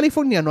aquí en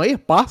California no hay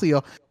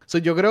espacio. So,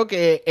 yo creo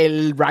que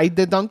el ride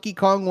de Donkey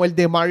Kong o el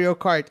de Mario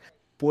Kart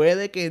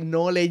puede que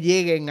no le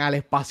lleguen al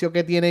espacio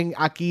que tienen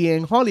aquí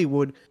en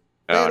Hollywood.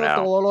 Pero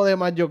todo lo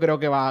demás yo creo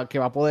que va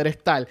a poder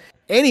estar.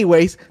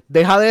 Anyways,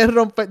 deja de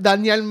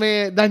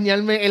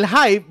dañarme el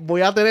hype.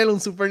 Voy a tener un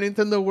Super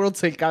Nintendo World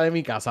cerca de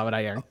mi casa,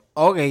 Brian.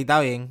 Ok, está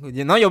bien.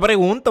 No, yo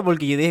pregunto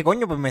porque yo dije,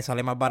 coño, pues me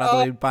sale más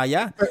barato ir para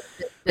allá.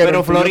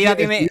 Pero Florida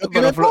tiene...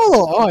 ¿Tiene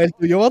todo? El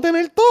tuyo va a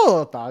tener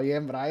todo. Está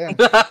bien, Brian.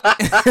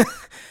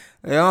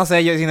 Yo no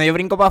sé, si no yo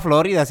brinco para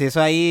Florida, si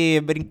eso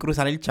ahí es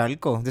cruzar el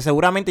charco.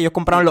 Seguramente ellos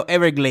compraron los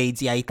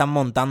Everglades y ahí están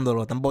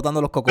montándolo, están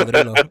botando los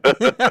cocodrilos.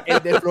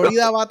 El de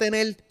Florida va a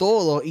tener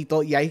todo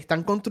y ahí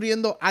están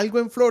construyendo algo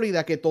en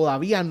Florida que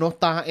todavía no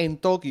está en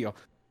Tokio.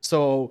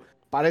 So,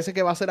 parece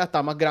que va a ser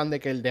hasta más grande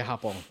que el de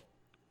Japón.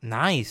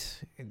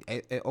 Nice.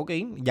 Ok,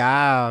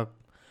 ya...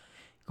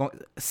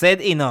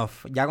 Said enough.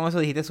 Ya con eso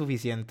dijiste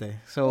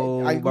suficiente. So,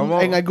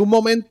 en algún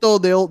momento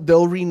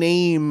they'll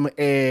rename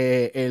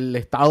el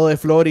estado de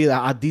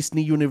Florida a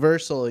Disney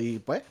Universal y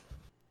pues.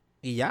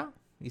 Y ya.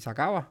 Y se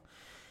acaba.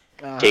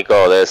 Chico,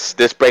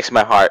 this breaks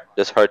my heart.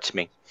 This hurts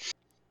me.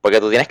 Porque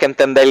tú tienes que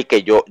entender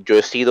que yo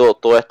he sido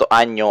todos estos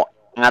años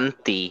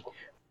anti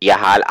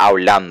viajar a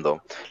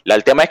Orlando.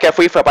 El tema es que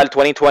fue para el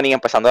 2020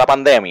 empezando la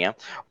pandemia,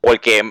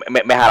 porque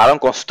me jalaron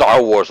con Star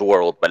Wars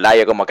World, ¿verdad?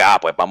 Yo como que,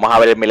 pues vamos a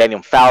ver el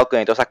Millennium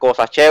Falcon y todas esas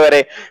cosas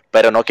chéveres,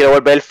 pero no quiero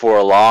volver for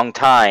a long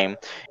time.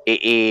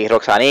 Y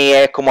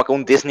Roxanne es como que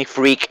un Disney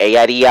freak,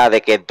 ella haría de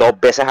que 2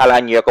 veces al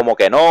año, yo como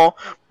que no,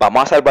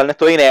 vamos a salvar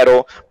nuestro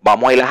dinero,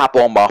 vamos a ir a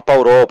Japón, vamos para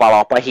Europa,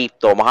 vamos para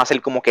Egipto, vamos a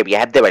hacer como que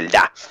viajes de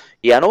verdad.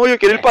 Y ya no, yo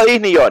quiero ir para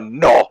Disney, y yo,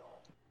 no.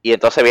 Y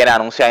entonces viene,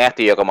 anuncian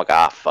esto y yo como que,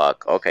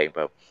 fuck, ok,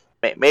 pero...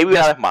 Maybe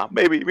una vez más,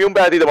 maybe un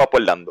pedacito más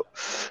por Orlando.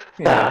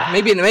 Yeah,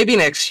 maybe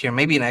next year.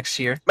 Maybe next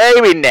year.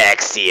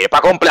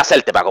 Para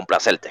complacerte,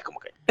 como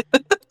que.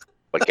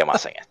 ¿Por qué me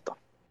hacen esto?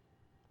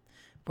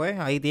 Pues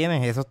ahí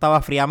tienes, eso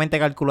estaba fríamente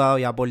calculado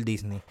ya por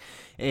Disney.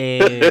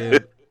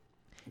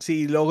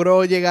 Si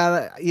logro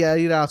llegar y a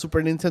ir a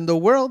Super Nintendo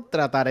World,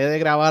 trataré de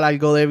grabar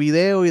algo de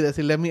video y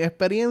decirles mi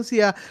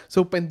experiencia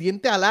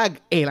pendiente a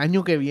lag el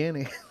año que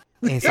viene.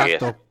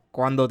 Exacto,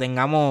 cuando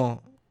tengamos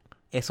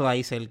eso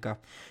ahí cerca.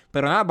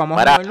 Pero nada, vamos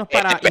a movernos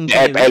para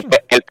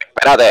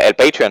espérate, el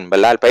Patreon,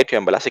 ¿verdad? El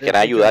Patreon, ¿verdad? Si quieren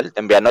ayudar,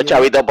 enviarnos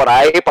chavitos por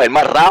ahí para ir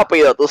más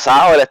rápido, tú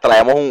sabes, les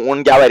traemos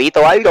un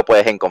llaverito o algo,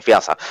 pues en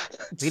confianza.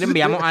 Sí, le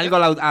enviamos algo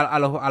a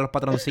los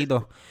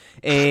patroncitos.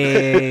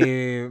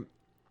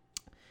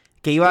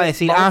 ¿Qué iba a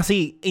decir?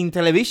 Sí,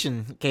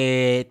 Intellivision,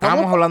 que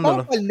estábamos hablando.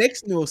 Vamos al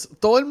Next News.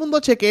 Todo el mundo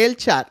chequee el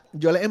chat.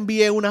 Yo les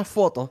envié una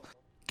foto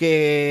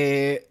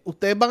que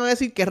ustedes van a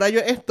decir qué rayo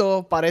es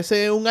esto.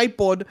 Parece un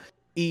iPod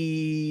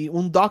y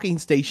un docking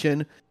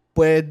station.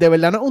 Pues de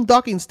verdad no es un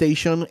docking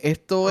station.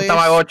 Esto es...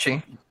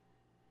 Tamagotchi.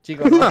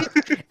 Chicos,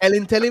 el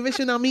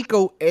Intellivision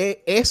Amico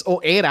es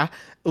o era.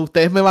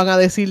 Ustedes me van a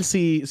decir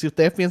si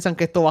ustedes piensan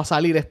que esto va a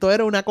salir. Esto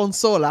era una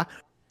consola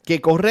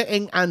que corre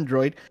en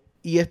Android.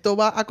 Y esto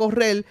va a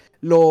correr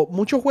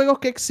muchos juegos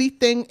que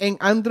existen en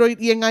Android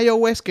y en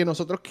iOS que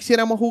nosotros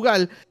quisiéramos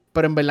jugar,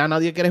 pero en verdad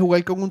nadie quiere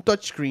jugar con un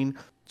touchscreen.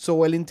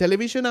 So el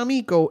Intellivision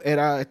Amico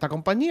esta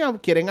compañía,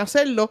 quieren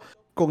hacerlo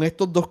con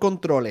estos 2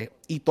 controles.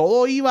 Y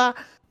todo iba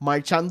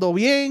marchando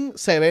bien,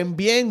 se ven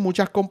bien.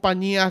 Muchas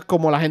compañías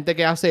como la gente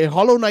que hace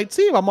Hollow Knight,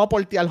 sí, vamos a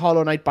portear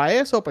Hollow Knight para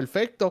eso,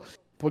 perfecto.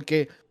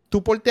 Porque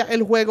tú porteas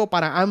el juego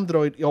para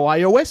Android o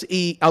iOS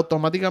y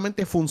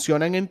automáticamente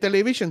funciona en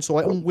Intellivision. Eso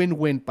es un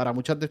win-win para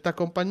muchas de estas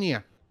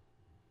compañías.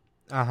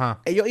 Ajá.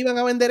 Ellos iban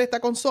a vender esta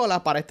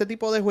consola para este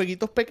tipo de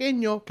jueguitos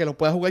pequeños que los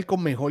puedas jugar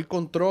con mejor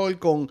control,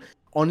 con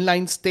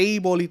online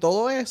stable y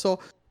todo eso.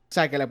 O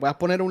sea, que le puedas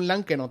poner un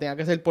LAN que no tenga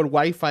que ser por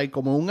Wi-Fi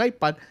como un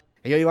iPad.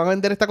 Ellos iban a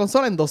vender esta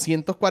consola en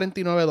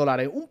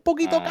 $249. Un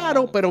poquito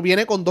caro, pero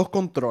viene con 2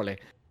 controles.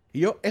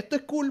 Y esto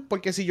es cool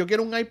porque si yo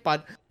quiero un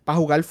iPad para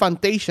jugar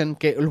Fantasia,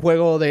 que es el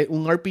juego de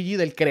un RPG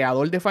del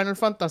creador de Final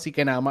Fantasy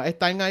que nada más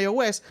está en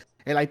iOS,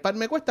 El iPad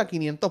me cuesta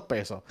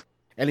 $500.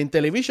 El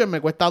Intellivision me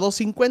cuesta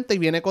 $250 y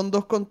viene con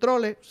 2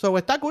 controles. So,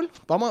 está cool.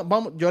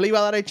 Vamos. Yo le iba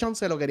a dar el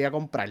chance, lo quería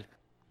comprar.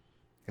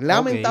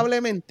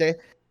 Lamentablemente,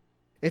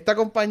 esta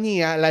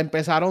compañía la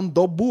empezaron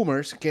 2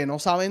 boomers que no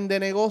saben de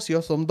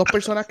negocios. Son 2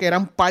 personas que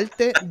eran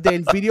parte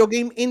del video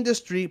game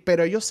industry,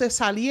 pero ellos se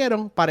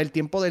salieron para el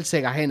tiempo del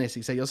Sega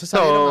Genesis. Ellos se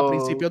salieron a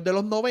principios de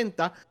los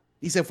 90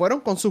 y se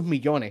fueron con sus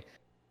millones.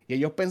 Y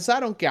ellos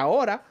pensaron que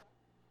ahora,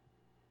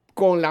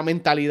 con la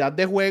mentalidad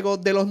de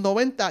juegos de los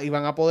 90,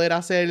 iban a poder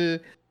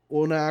hacer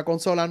una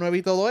consola nueva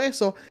y todo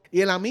eso. Y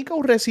el Amico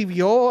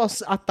recibió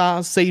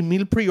hasta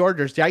 6,000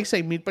 pre-orders. Ya hay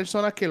 6,000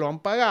 personas que lo han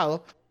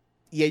pagado.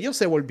 Y ellos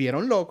se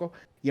volvieron locos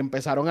y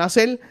empezaron a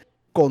hacer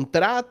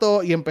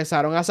contratos y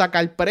empezaron a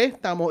sacar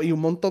préstamos y un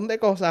montón de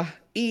cosas.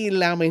 Y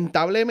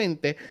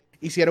lamentablemente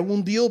hicieron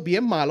un deal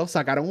bien malo.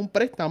 Sacaron un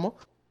préstamo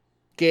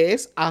que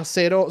es a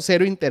cero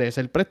interés.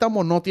 El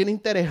préstamo no tiene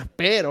interés,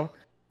 pero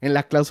en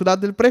las cláusulas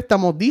del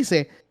préstamo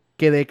dice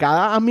que de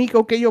cada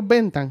Amico que ellos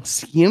vendan,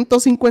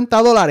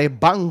 $150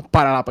 van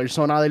para la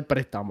persona del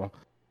préstamo.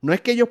 No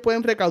es que ellos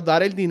pueden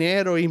recaudar el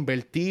dinero e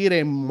invertir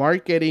en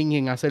marketing y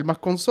en hacer más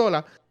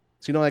consolas,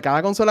 sino de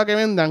cada consola que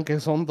vendan, que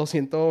son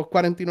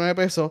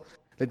 $249,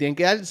 le tienen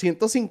que dar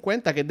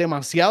 150, que es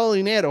demasiado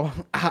dinero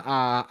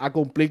a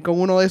cumplir con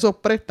uno de esos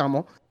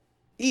préstamos.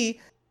 Y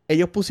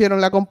ellos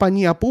pusieron la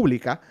compañía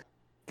pública,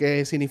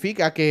 que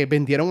significa que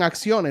vendieron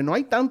acciones. No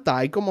hay tantas,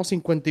 hay como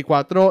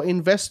 54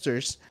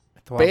 investors.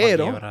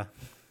 Pero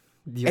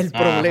el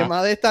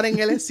problema de estar en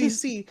el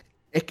SEC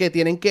es que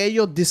tienen que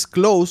ellos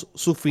disclose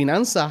sus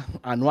finanzas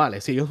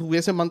anuales. Si ellos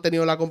hubiesen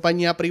mantenido la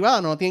compañía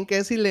privada, no tienen que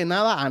decirle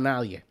nada a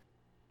nadie.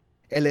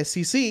 El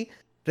SEC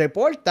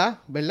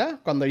reporta, ¿verdad?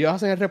 Cuando ellos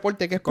hacen el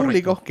reporte que es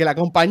público, que la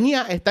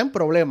compañía está en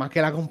problemas,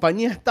 que la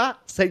compañía está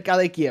cerca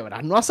de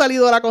quiebra. No ha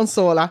salido de la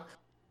consola,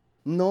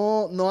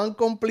 no han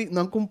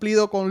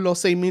cumplido con los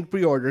 6,000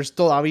 pre-orders,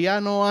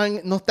 todavía no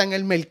está en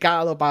el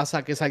mercado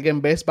para que salga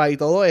en Best Buy y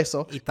todo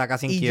eso. Y está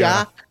casi en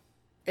quiebra.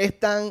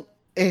 Ya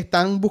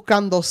están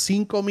buscando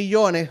 5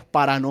 millones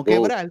para no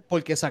quebrar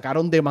porque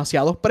sacaron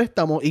demasiados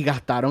préstamos y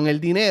gastaron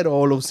el dinero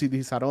o lo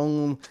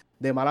utilizaron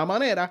de mala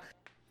manera.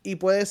 Y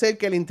puede ser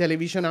que el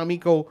Intellivision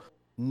Amico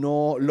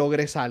no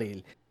logre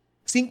salir.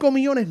 5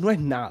 millones no es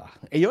nada.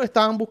 Ellos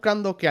estaban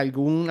buscando que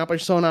alguna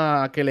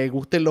persona que le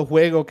gusten los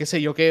juegos, qué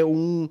sé yo, que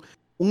un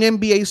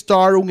NBA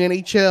Star, un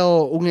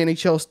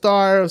NHL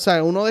Star, o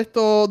sea, uno de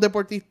estos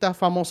deportistas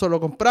famosos lo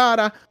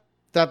comprara.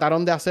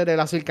 Trataron de hacer el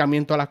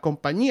acercamiento a las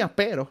compañías,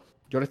 pero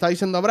yo le estaba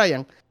diciendo a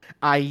Brian,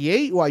 a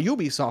EA o a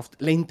Ubisoft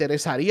le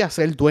interesaría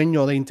ser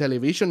dueño de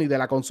Intellivision y de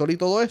la consola y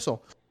todo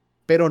eso,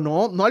 pero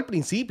no al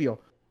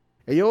principio.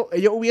 Ellos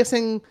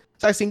hubiesen, o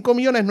sea, 5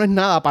 millones no es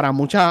nada para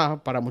mucha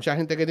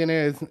gente que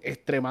tiene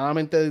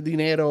extremadamente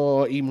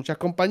dinero y muchas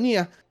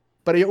compañías,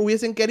 pero ellos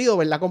hubiesen querido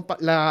ver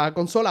la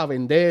consola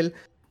vender,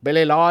 ver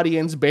el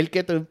audience, ver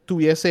que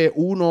tuviese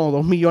 1 o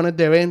 2 millones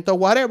de ventas,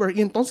 whatever,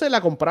 y entonces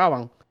la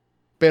compraban.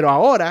 Pero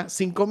ahora,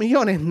 5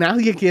 millones,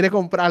 nadie quiere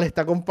comprar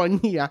esta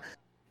compañía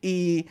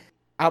y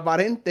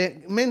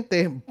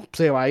aparentemente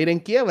se va a ir en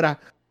quiebra.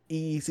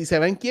 Y si se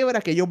va en quiebra,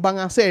 ¿qué ellos van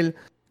a hacer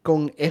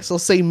con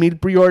esos 6,000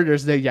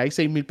 pre-orders? Ya hay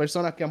 6,000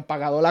 personas que han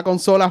pagado la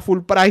consola full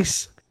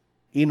price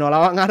y no la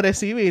van a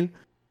recibir.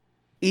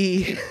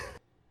 Y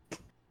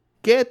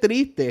qué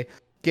triste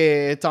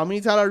que Tommy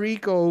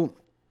Tallarico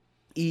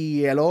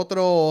y el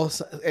otro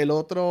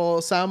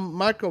Sam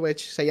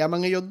Markovich, se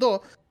llaman ellos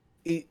dos,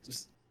 y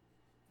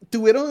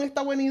tuvieron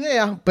esta buena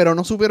idea, pero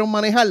no supieron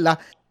manejarla.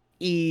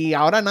 Y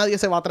ahora nadie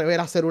se va a atrever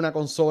a hacer una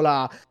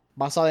consola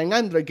basada en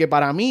Android, que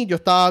para mí, yo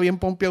estaba bien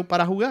pompeado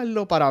para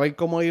jugarlo, para ver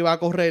cómo iba a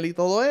correr y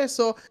todo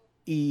eso.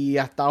 Y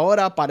hasta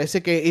ahora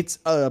parece que it's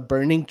a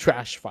burning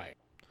trash fire.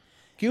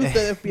 ¿Qué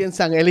ustedes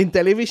piensan? ¿El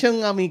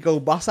Intellivision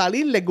Amico va a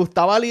salir? ¿Les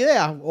gustaba la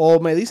idea? ¿O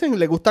me dicen,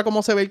 les gusta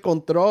cómo se ve el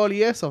control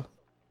y eso?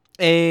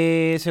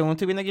 Según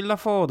estoy viendo aquí en la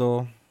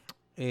foto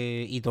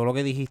y todo lo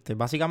que dijiste,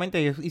 básicamente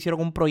ellos hicieron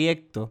un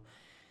proyecto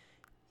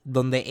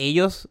donde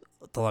ellos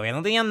todavía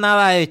no tenían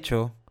nada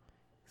hecho,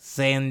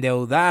 se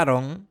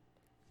endeudaron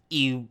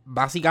y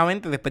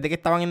básicamente después de que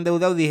estaban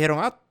endeudados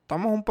dijeron,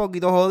 estamos un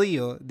poquito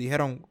jodidos.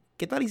 Dijeron,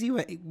 ¿qué tal y si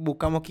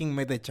buscamos quien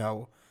mete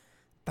chavo?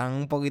 Están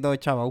un poquito de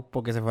chavos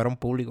porque se fueron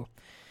públicos.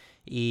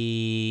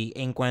 Y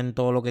en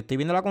cuanto a lo que estoy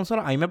viendo en la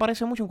consola, a mí me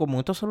parece mucho como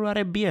estos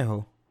celulares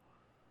viejos.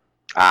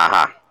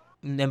 Ajá.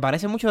 Me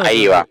parece mucho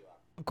ahí va.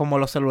 Como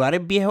los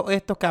celulares viejos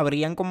estos que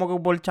abrían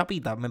como por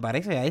chapita. Me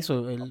parece a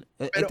eso. Este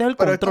es el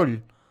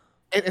control.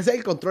 Ese es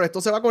el control. Esto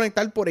se va a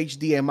conectar por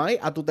HDMI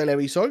a tu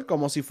televisor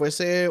como si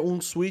fuese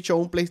un Switch o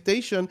un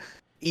PlayStation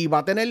y va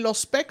a tener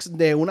los specs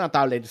de una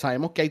tablet.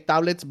 Sabemos que hay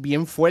tablets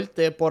bien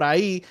fuertes por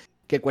ahí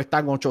que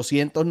cuestan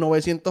 $800,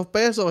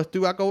 $900. Esto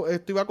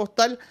iba a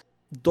costar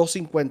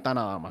 $250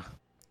 nada más.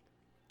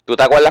 ¿Tú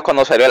te acuerdas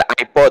cuando salió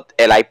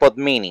el iPod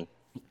Mini?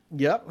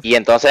 Yeah. Y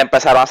entonces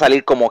empezaron a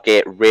salir como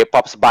que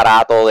rip-ups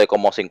baratos de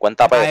como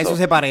 $50. Eso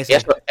se parece.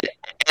 Eso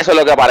es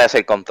lo que parece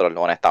el control,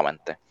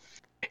 honestamente.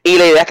 Y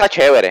la idea está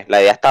chévere,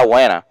 la idea está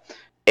buena.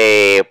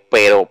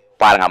 Pero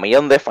para mí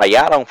donde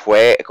fallaron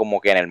fue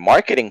como que en el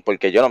marketing,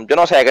 porque yo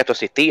no sabía que esto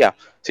existía.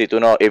 Si tú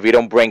no, if you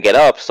don't bring it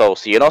up, so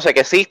si yo no sé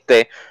que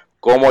existe,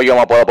 ¿cómo yo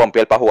me puedo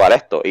pompear para jugar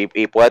esto?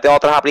 Y puede tener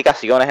otras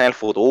aplicaciones en el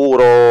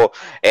futuro,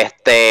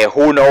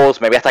 who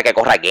knows, maybe hasta que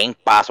corra Game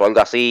Pass o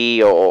algo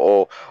así,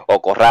 o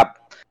corra,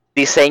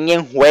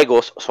 diseñen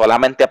juegos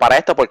solamente para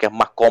esto, porque es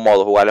más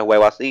cómodo jugar el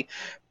juego así.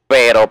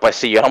 Pero pues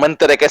si yo no me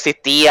enteré que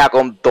existía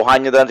con 2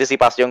 años de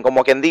anticipación,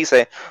 como quien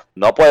dice,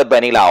 no puedes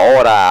venir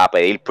ahora a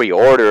pedir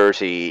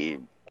pre-orders y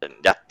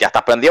ya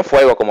estás prendido en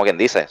fuego, como quien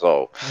dice.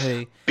 So,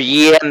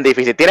 bien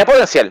difícil. Tiene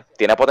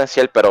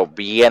potencial, pero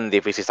bien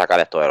difícil sacar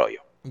esto del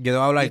hoyo. Yo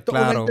debo hablar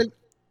claro.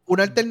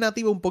 Una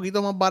alternativa un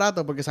poquito más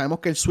barata, porque sabemos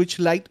que el Switch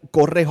Lite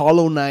corre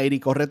Hollow Knight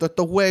y corre todos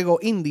estos juegos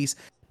indies,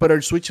 pero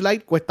el Switch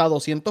Lite cuesta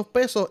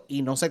 $200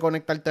 y no se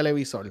conecta al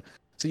televisor.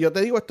 Si yo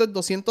te digo esto es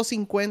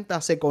 250,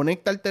 se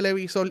conecta al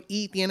televisor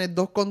y tienes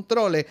 2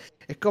 controles,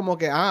 es como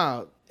que,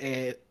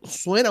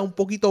 suena un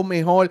poquito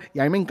mejor.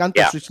 Y a mí me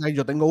encanta el Switch Lite,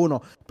 yo tengo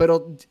uno,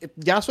 pero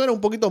ya suena un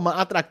poquito más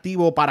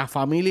atractivo para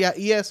familia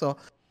y eso.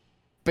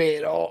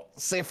 Pero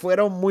se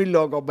fueron muy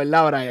locos,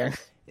 ¿verdad, Brian?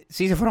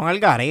 Sí, se fueron al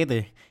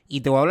garete. Y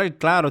te voy a hablar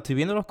claro, estoy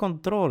viendo los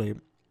controles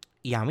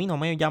y a mí no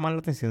me llaman la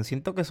atención.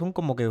 Siento que son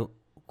como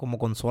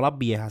consolas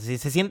viejas.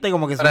 Se siente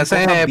como que son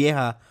cosas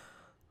viejas.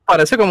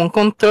 Parece como un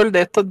control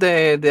de estos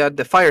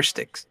de Fire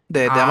Sticks,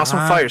 de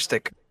Amazon Fire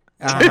Stick.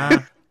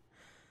 Ajá.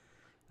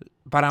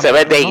 Se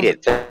ve dated.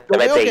 Yo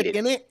veo que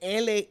tiene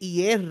L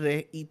y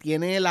R y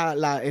tiene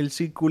el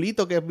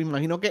circulito que me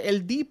imagino que es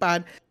el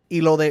D-pad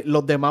y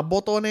los demás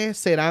botones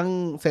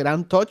serán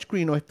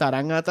touchscreen o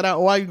estarán atrás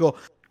o algo.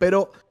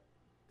 Pero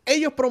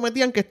ellos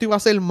prometían que esto iba a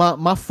ser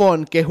más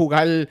fun que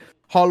jugar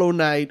Hollow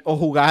Knight o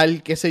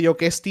jugar, qué sé yo,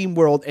 que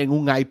SteamWorld en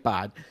un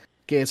iPad.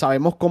 Que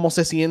sabemos cómo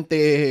se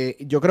siente.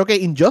 Yo creo que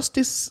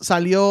Injustice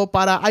salió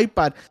para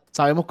iPad.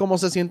 Sabemos cómo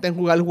se siente en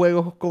jugar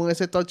juegos con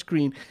ese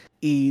touchscreen.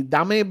 Y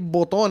dame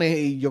botones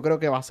y yo creo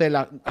que va a ser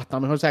hasta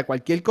mejor. O sea,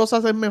 cualquier cosa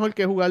es mejor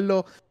que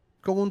jugarlo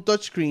con un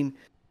touchscreen.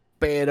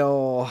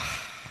 Pero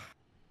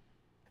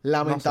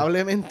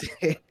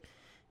lamentablemente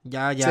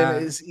ya.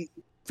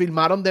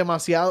 Filmaron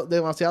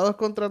demasiados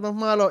contratos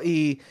malos.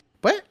 Y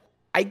pues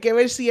hay que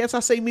ver si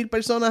esas 6,000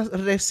 personas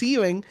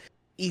reciben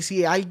y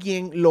si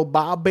alguien los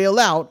va a bail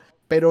out.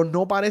 Pero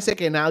no parece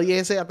que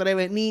nadie se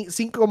atreve,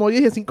 como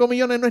dije, 5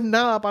 millones no es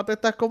nada para todas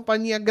estas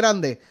compañías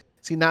grandes.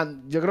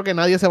 Yo creo que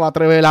nadie se va a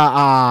atrever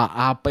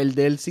a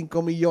perder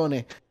 5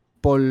 millones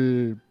por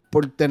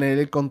tener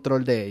el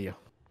control de ellos.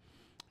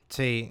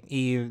 Sí,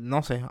 y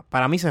no sé,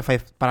 para mí se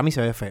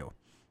ve feo.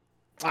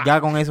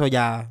 Ya con eso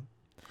ya,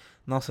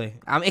 no sé.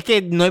 Es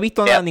que no he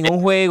visto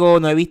ningún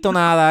juego, no he visto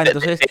nada,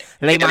 entonces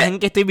la imagen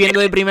que estoy viendo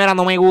de primera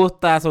no me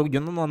gusta,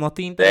 yo no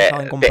estoy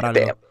interesado en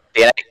comprarlo.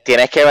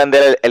 Tienes que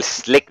vender el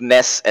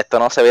slickness. Esto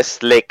no se ve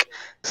slick,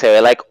 se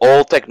ve like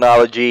old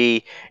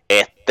technology.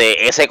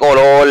 Ese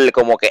color,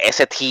 como que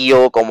ese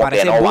tío, como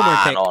parece que no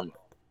va.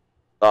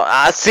 No.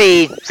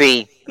 Sí.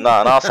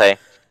 No sé.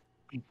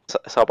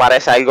 Eso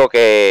parece algo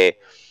que,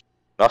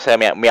 no sé,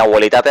 mi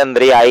abuelita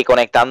tendría ahí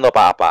conectando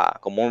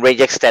como un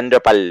range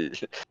extender para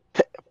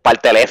el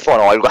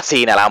teléfono o algo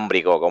así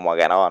inalámbrico. Como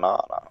que no.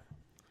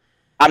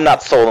 I'm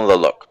not sold on the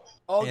look.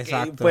 Ok,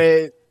 exacto.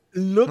 Pues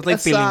look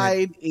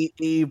aside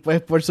y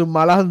pues por sus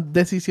malas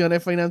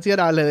decisiones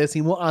financieras le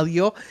decimos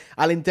adiós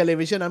al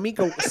Intellivision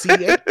Amico. Si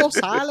esto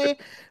sale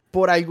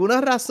por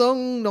alguna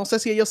razón, no sé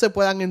si ellos se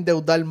puedan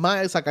endeudar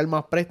más, sacar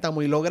más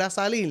préstamos y logra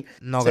salir.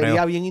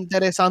 Sería bien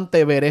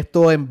interesante ver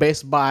esto en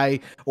Best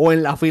Buy o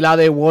en la fila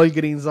de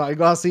Walgreens o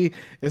algo así.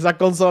 Esas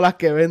consolas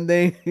que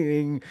venden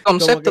en el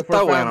concepto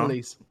está bueno.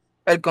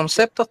 El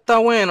concepto está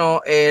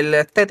bueno,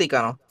 la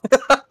estética no.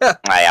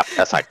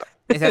 Exacto.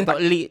 Exacto.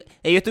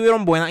 Ellos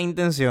tuvieron buenas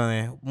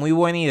intenciones, muy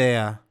buena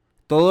idea.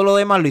 Todo lo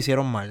demás lo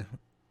hicieron mal.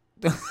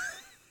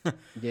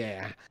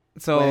 Yeah.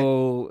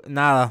 So,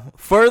 nada.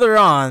 Further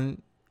on,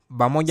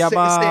 vamos ya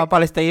para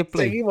el State of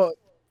Play. Seguimos.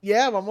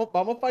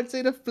 Vamos para el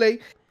State of Play.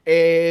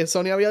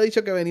 Sony había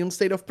dicho que venía un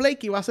State of Play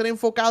que iba a ser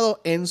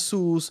enfocado en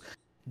sus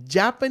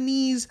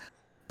Japanese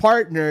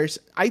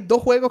partners. Hay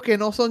 2 juegos que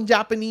no son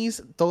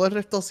Japanese. Todo el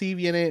resto sí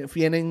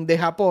vienen de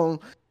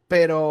Japón.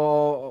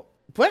 Pero,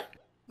 pues,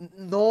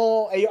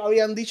 no, ellos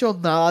habían dicho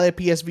nada de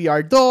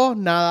PSVR 2,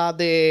 nada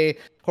de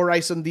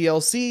Horizon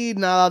DLC,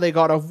 nada de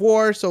God of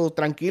War, so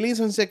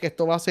tranquilícense que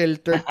esto va a ser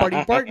third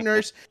party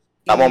partners.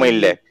 Estamos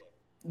humildes.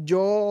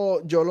 Yo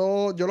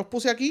los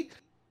puse aquí.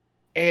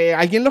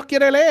 ¿Alguien los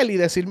quiere leer y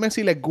decirme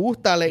si les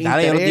gusta, les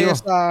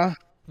interesa?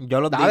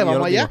 Yo los digo.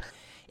 Vamos allá.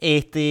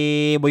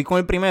 Voy con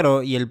el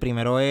primero y el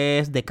primero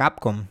es de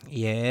Capcom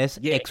y es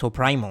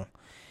Exoprimal.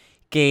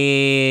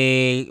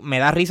 Que me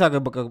da risa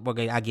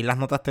porque aquí en las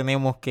notas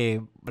tenemos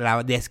que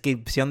la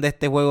descripción de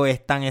este juego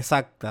es tan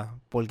exacta.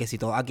 Porque si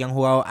todos aquí han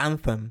jugado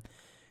Anthem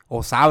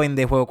o saben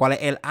de juego cuál es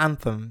el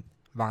Anthem,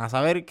 van a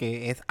saber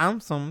que es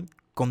Anthem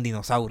con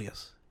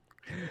dinosaurios.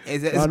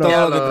 Es No,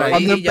 todo lo que no, trae.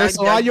 Cuando Y ya-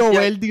 empezó ya- a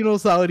llover el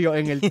dinosaurio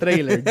en el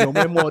trailer, yo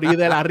me morí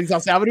de la risa.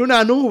 Se abre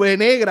una nube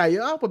negra y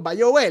yo, pues va a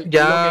llover.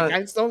 Ya- Y lo que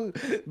caen son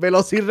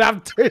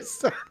Velociraptors.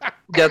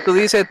 Ya tú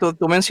dices,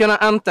 tú mencionas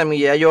Anthem y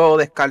ya yo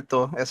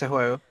descarto ese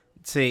juego.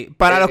 Sí,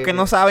 para los que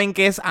no Eh, saben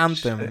qué es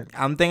Anthem,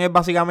 Anthem es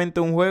básicamente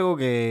un juego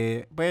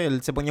que pues,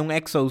 él se ponía un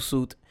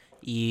exosuit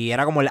y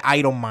era como el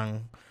Iron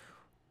Man.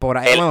 Por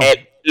ahí, bueno,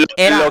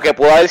 era- Lo que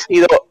pudo haber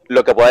sido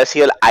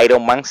el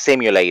Iron Man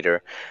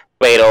Simulator,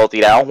 pero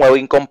tiraron un juego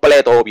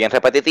incompleto, bien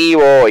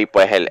repetitivo, y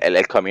pues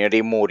el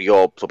community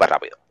murió súper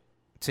rápido.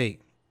 sí,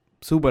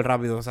 súper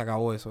rápido se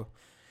acabó eso.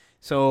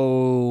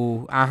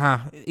 So,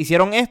 ajá,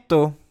 hicieron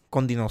esto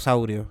con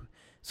dinosaurios.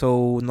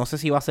 So, no sé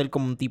si va a ser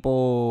como un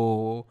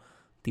tipo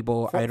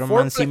Iron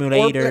Man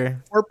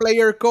Simulator. Four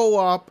player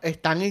co-op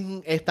están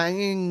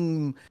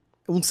en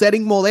un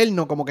setting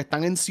moderno, como que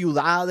están en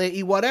ciudades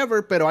y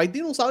whatever, pero hay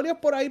dinosaurios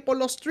por ahí por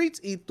los streets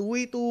y tú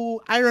y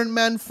tu Iron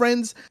Man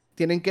friends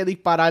tienen que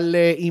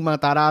dispararle y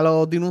matar a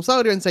los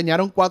dinosaurios.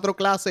 Enseñaron 4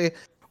 clases,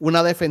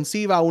 una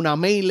defensiva, una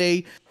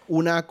melee,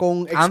 una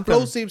con Anthem.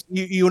 explosives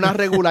y una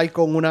regular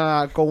con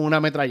una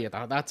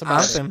metralleta. That's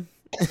about it. Anthem.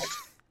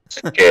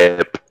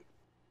 Que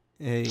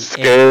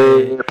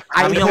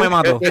A mí no me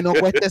mató. Que no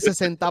cueste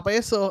 60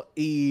 pesos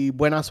y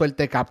buena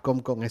suerte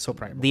Capcom con eso,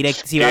 Prime.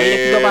 Si va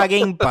directito para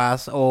Game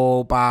Pass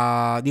o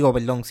para... Digo,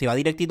 perdón, si va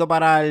directito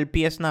para el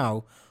PS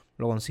Now,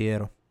 lo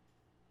considero.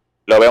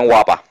 lo ven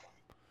guapa.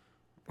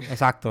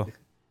 Exacto.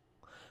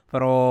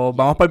 Pero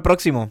vamos para el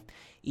próximo.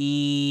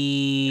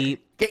 Y...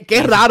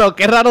 Qué raro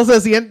se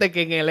siente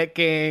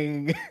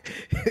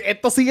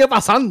esto sigue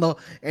pasando.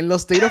 En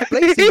los State of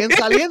Play siguen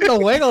saliendo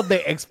juegos de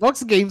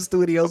Xbox Game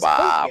Studios.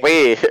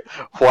 Papi,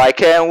 why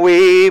can't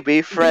we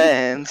be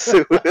friends?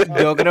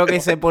 Yo creo que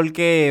sé por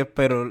qué,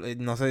 pero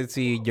no sé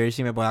si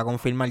Jersey me pueda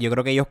confirmar. Yo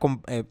creo que ellos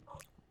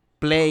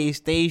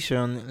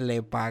PlayStation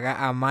le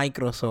paga a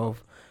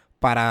Microsoft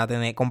para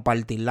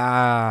compartir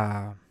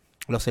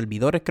los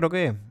servidores, creo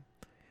que.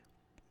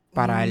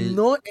 Para el...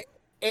 No,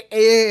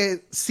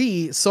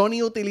 sí,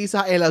 Sony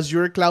utiliza el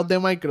Azure Cloud de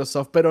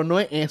Microsoft, pero no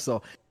es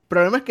eso. El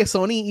problema es que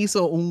Sony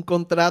hizo un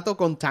contrato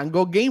con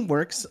Tango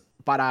Gameworks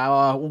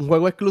para un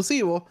juego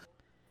exclusivo.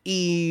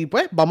 Y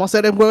pues vamos a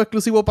hacer el juego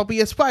exclusivo para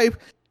PS5.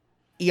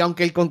 Y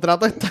aunque el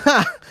contrato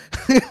está,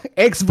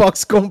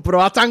 Xbox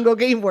compró a Tango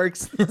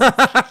Gameworks.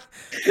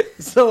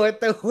 So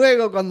este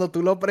juego, cuando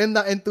tú lo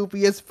prendas en tu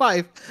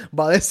PS5,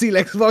 va a decir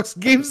Xbox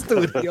Game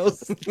Studios.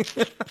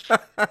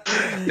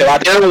 Te va a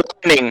tirar un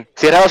warning.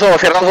 Cierra los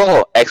ojos.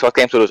 Xbox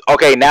Game Studios.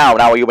 Okay,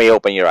 now you may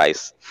open your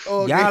eyes.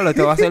 Ok. Ya,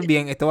 esto va a ser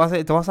bien. Esto va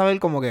a saber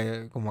como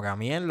que a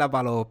mierda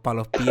para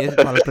los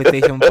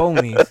PlayStation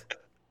Ponies.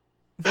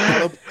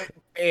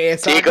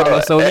 Exacto. Chicos, Para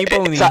los Sony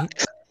Ponies.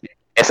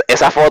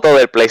 esa foto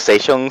del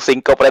PlayStation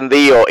 5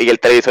 prendido y el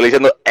televisor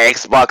diciendo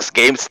Xbox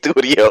Game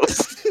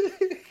Studios.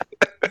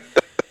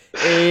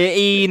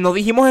 Y no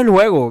dijimos el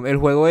juego. El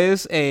juego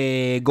es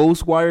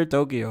Ghostwire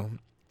Tokyo.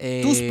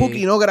 Tú,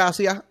 Spooky, no,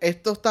 gracias.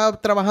 Esto está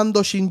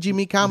trabajando Shinji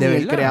Mikami, ¿De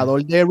el verdad?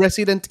 creador de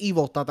Resident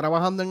Evil. Está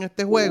trabajando en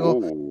este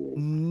juego.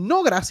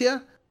 No,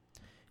 gracias.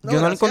 Yo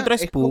no lo encontré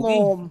Es spooky.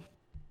 como-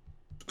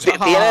 Sí,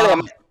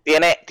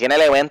 tiene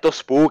elementos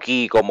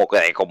spooky, como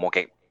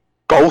que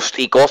ghost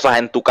y cosas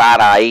en tu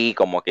cara ahí,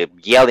 como que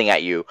yelling at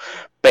you.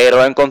 Pero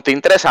lo encontré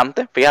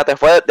interesante. Fíjate,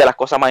 fue de las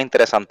cosas más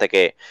interesantes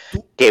que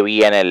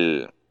vi en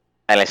el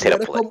Zero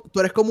Play. Tú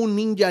eres como un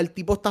ninja. El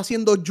tipo está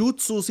haciendo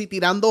jutsus y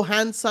tirando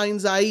hand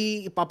signs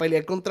ahí para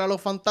pelear contra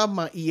los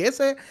fantasmas. Y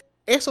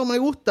eso me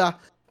gusta,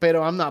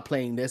 pero I'm not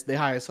playing this.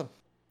 Deja eso.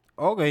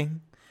 Ok.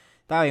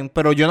 Está bien.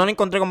 Pero yo no lo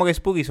encontré como que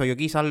spooky, so yo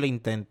quizás lo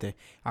intente.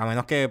 A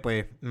menos que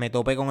pues me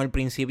tope con el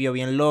principio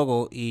bien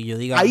loco y yo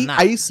diga, nah.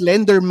 Hay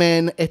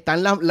Slenderman,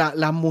 están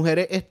las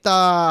mujeres,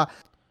 está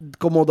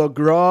como The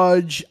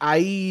Grudge,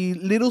 hay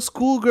Little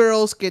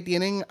Schoolgirls que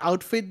tienen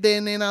outfit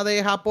de nena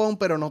de Japón,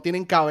 pero no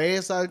tienen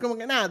cabeza. Como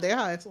que nada,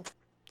 deja eso.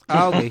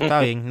 Ah, ok,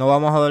 está bien. No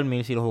vamos a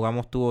dormir si lo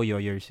jugamos tú o yo,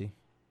 Jersey.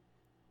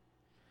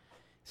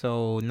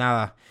 So,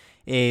 nada.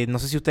 No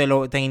sé si ustedes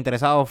estén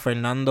interesados,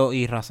 Fernando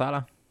y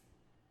Razala.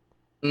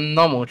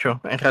 No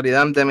mucho. En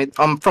realidad,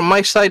 from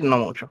my side, no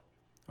mucho.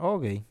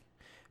 Ok.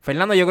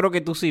 Fernando, yo creo que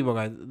tú sí,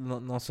 porque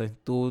no sé,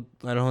 tú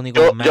eres el único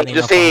Yo man sí.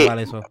 para jugar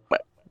eso.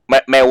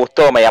 Me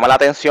gustó, me llama la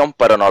atención,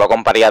 pero no lo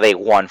compraría de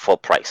one full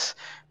price.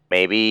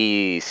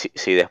 Maybe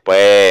si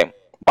después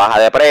baja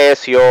de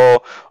precio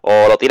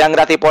o lo tiran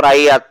gratis por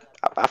ahí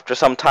after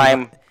some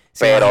time.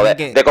 Se Pero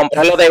imaginan de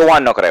comprarlo de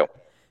one no creo.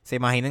 Se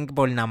imaginen que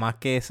por nada más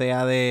que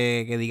sea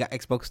de que diga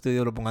Xbox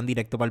Studio lo pongan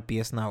directo para el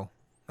PS Now.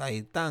 Ahí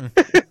están.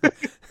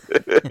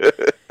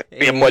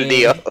 Bien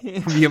mordido.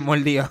 Bien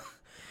mordido.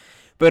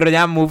 Pero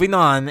ya, moving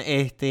on,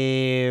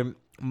 este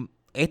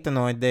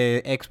no es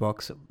de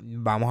Xbox.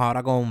 Vamos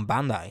ahora con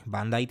Bandai.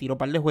 Bandai tiró un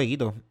par de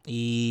jueguitos.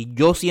 Y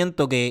yo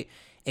siento que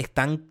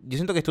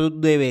esto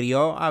debería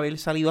haber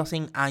salido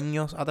hace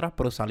años atrás,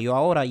 pero salió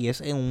ahora y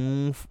es en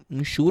un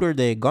shooter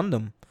de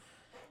Gundam.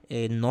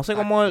 No sé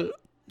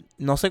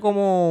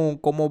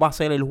cómo va a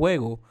ser el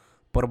juego,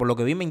 Pero por lo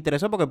que vi me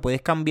interesó porque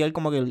puedes cambiar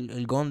como que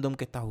el Gundam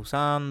que estás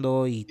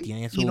usando y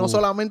tiene su... Y no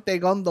solamente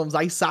Gundams,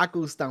 hay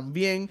Sakus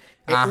también.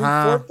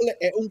 Ajá.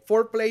 Es un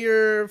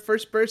 4-player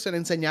first person.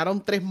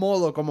 Enseñaron 3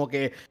 modos como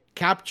que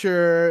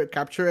Capture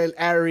el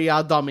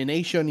Area,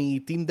 Domination y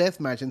Team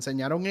Deathmatch.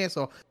 Enseñaron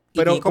eso.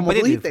 Pero como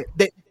tú dijiste,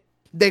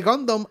 de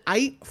Gundam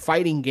hay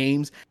fighting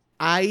games,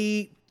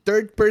 hay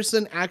third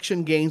person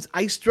action games,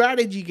 hay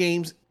strategy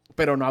games,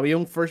 pero no había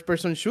un first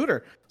person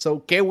shooter.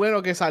 So, qué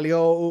bueno que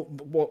salió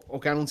o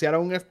que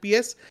anunciaron un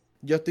FPS.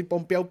 Yo estoy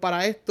pompeado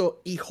para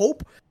esto y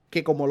hope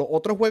que como los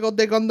otros juegos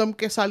de Gundam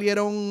que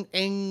salieron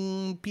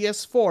en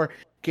PS4,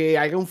 que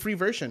haya un free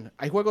version.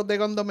 Hay juegos de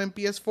Gundam en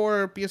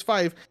PS4,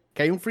 PS5,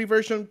 que hay un free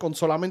version con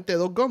solamente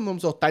 2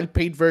 Gundams, o está el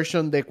paid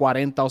version de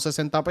 40 o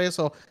 60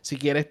 pesos si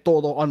quieres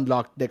todo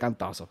unlocked de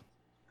cantazo.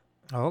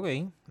 Ok,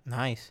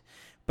 nice.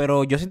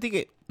 Pero yo sentí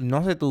que,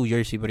 no sé tú,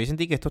 Jersey, pero yo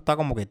sentí que esto está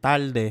como que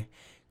tarde.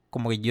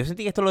 Como que yo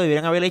sentí que esto lo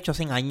deberían haber hecho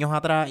hace años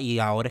atrás y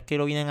ahora es que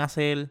lo vienen a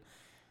hacer,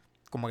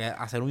 como que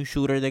hacer un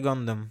shooter de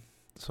Gundam.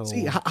 So...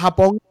 Sí,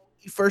 Japón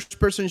y first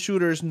person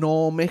shooters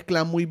no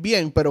mezclan muy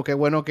bien, pero qué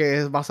bueno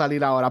que va a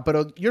salir ahora.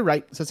 Pero you're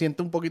right, se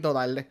siente un poquito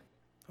tarde.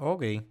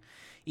 Ok.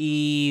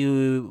 Y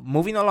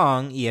moving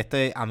along, y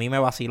a mí me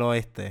vaciló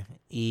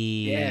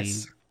Y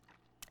Yes.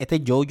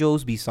 este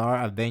JoJo's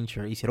Bizarre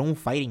Adventure, hicieron un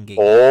fighting game.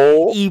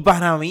 Oh. Y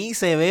para mí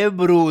se ve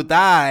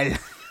brutal.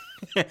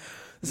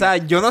 O sea,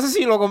 yo no sé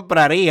si lo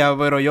compraría,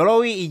 pero yo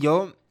lo vi y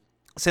yo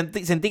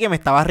sentí que me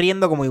estaba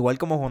riendo como igual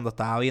como cuando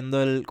estaba viendo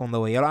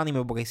cuando veía los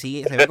animes, porque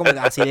sí, se ve como que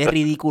así de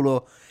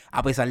ridículo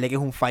a pesar de que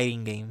es un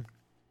fighting game.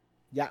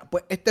 Ya,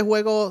 pues este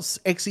juego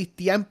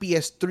existía en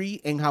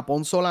PS3 en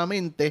Japón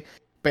solamente,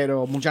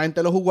 pero mucha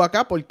gente lo jugó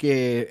acá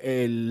porque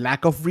el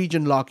lack of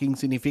region locking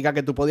significa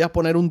que tú podías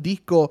poner un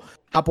disco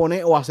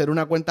japonés o hacer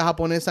una cuenta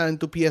japonesa en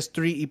tu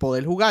PS3 y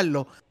poder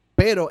jugarlo.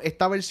 Pero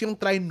esta versión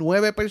trae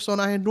 9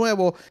 personajes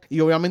nuevos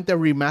y obviamente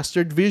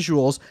remastered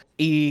visuals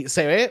y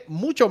se ve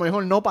mucho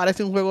mejor, no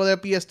parece un juego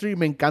de PS3,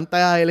 me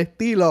encanta el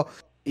estilo.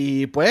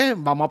 Y pues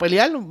vamos a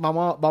pelear,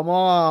 vamos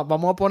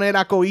a poner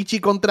a Koichi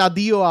contra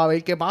Dio a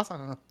ver qué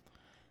pasa.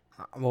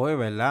 Voy,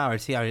 ¿verdad? A ver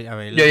si, a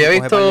ver. Yo ya he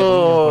coge par de puños,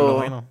 por lo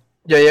visto, menos.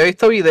 yo ya he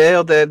visto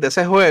videos de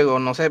ese juego,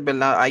 no sé,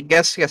 ¿verdad? I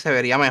guess que se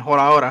vería mejor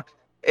ahora.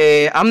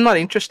 I'm not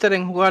interested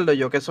en jugarlo,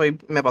 yo que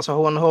me paso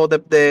jugando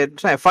juegos o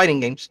sea, fighting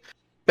games.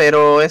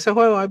 Pero ese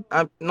juego,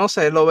 no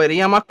sé, lo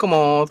vería más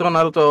como otro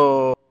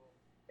Naruto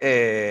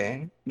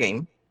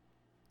game.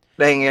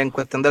 En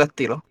cuestión del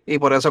estilo. Y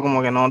por eso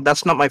como que no,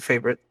 that's not my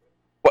favorite.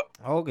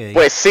 Okay.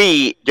 Pues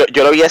sí,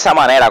 yo lo vi de esa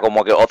manera,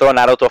 como que otro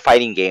Naruto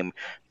Fighting Game.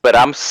 Pero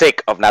I'm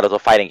sick of Naruto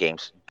Fighting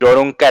Games. Yo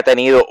nunca he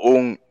tenido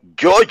un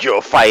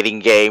JoJo Fighting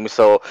Game.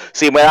 So,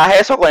 si me das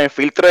eso con el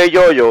filtro de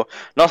JoJo,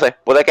 no sé,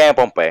 puede que me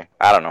pompe.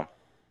 I don't know.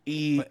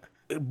 Y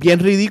bien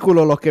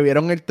ridículo, los que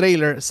vieron el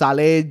trailer,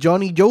 sale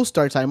Johnny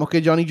Joestar. Sabemos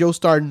que Johnny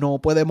Joestar no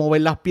puede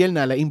mover las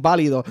piernas, él es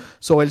inválido.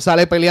 So él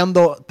sale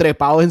peleando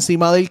trepado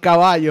encima del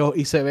caballo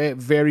y se ve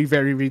very,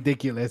 very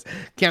ridiculous.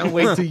 Can't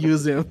wait to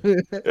use him.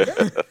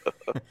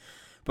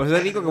 Por eso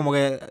te digo, como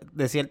que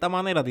de cierta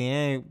manera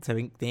tiene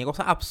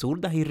cosas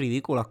absurdas y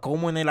ridículas,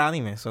 como en el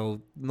anime. So,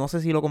 no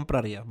sé si lo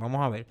compraría.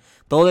 Vamos a ver.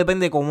 Todo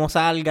depende de cómo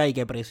salga y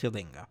qué precio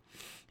tenga.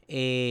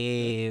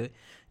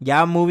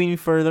 Ya moving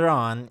further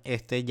on,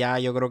 ya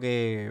yo creo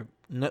que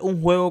no es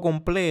un juego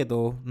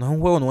completo, no es un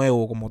juego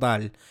nuevo como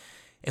tal.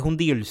 Es un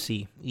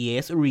DLC y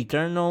es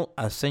Returnal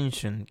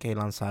Ascension, que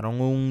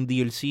lanzaron un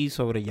DLC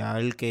sobre ya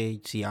el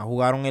que si ya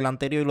jugaron el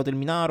anterior y lo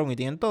terminaron y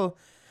tienen todo,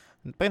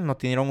 pues nos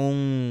dieron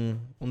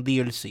un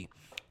DLC.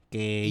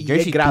 Que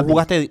Yoshi,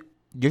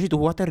 tú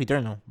jugaste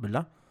Returnal,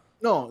 ¿verdad?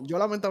 No, yo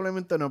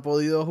lamentablemente no he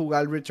podido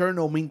jugar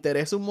Returnal. Me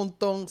interesa un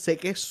montón. Sé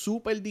que es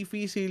súper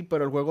difícil,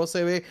 pero el juego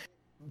se ve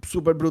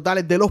súper brutal.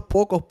 Es de los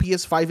pocos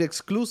PS5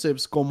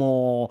 exclusives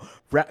como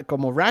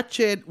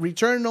Ratchet,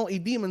 Returnal y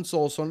Demon's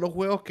Souls. Son los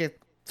juegos que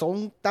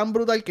son tan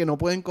brutal que no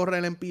pueden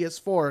correr en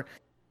PS4.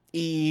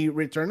 Y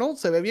Returnal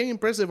se ve bien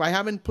impressive. I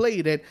haven't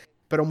played it.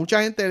 Pero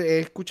mucha gente he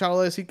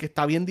escuchado decir que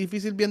está bien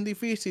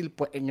difícil.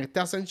 Pues en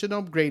este Ascension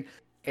Upgrade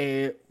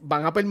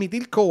van a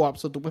permitir co-op.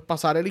 So tú puedes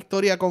pasar la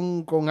historia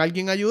con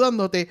alguien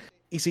ayudándote.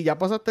 Y si ya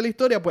pasaste la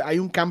historia, pues hay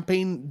un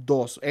Campaign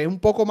 2. Es un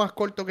poco más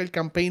corto que el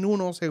Campaign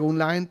 1, según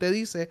la gente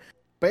dice.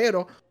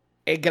 Pero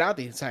es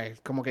gratis.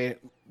 ¿Sabes? Como que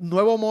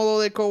nuevo modo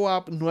de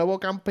co-op, nuevo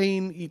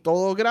campaign y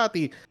todo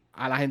gratis.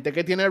 A la gente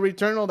que tiene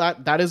Returnal,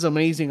 that is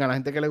amazing. A la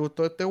gente que le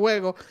gustó este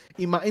juego.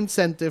 Y más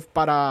incentive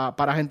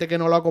para gente que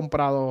no lo ha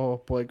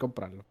comprado, poder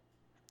comprarlo.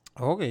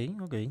 Ok,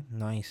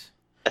 nice.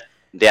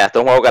 Ya, este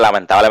es un juego que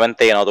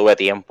lamentablemente yo no tuve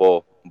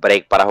tiempo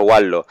break para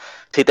jugarlo.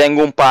 Sí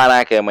tengo un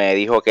pana que me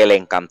dijo que le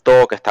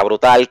encantó, que está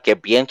brutal, que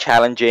es bien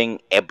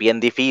challenging, es bien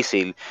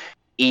difícil.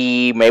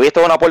 Y me he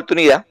visto una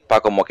oportunidad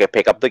para como que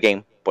pick up the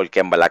game, porque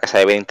en verdad que se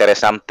ve bien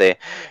interesante.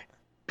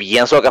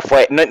 pienso que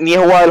fue, ni he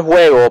jugado el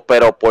juego,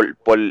 pero por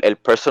el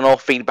personal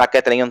feedback que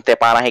he tenido en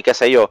panas y qué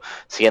sé yo,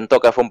 siento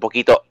que fue un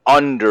poquito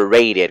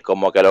underrated,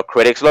 como que los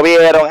critics lo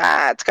vieron,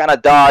 it's kind of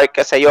dark,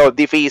 qué sé yo,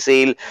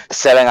 difícil,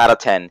 7 out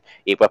of 10,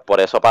 y pues por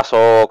eso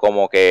pasó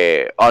como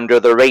que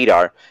under the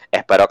radar.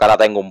 Espero que ahora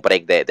tenga un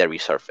break de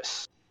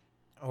resurface.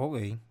 Ok,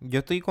 yo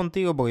estoy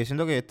contigo porque yo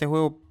siento que este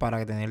juego,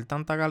 para tener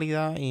tanta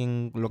calidad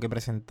en lo que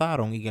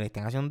presentaron y que le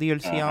estén haciendo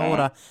DLC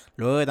ahora,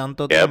 luego de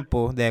tanto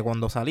tiempo, de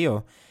cuando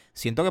salió,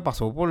 siento que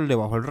pasó por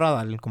debajo del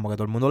radar, como que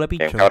todo el mundo le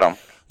pichó.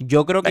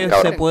 Yo creo que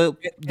se puede...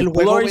 El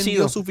juego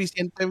vendió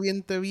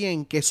suficientemente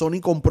bien que Sony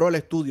compró el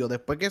estudio.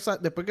 Después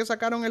que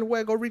sacaron el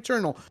juego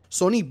Returnal,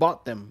 Sony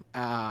bought them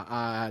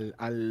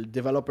al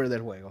developer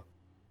del juego.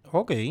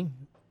 Ok,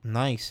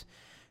 nice.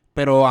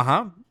 Pero,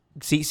 ajá,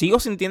 sí, sigo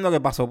sintiendo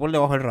que pasó por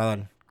debajo del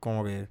radar.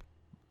 Como que...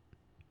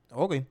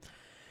 Ok.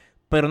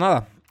 Pero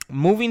nada,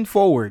 moving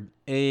forward.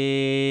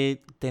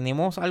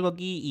 Tenemos algo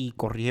aquí y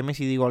corrígeme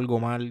si digo algo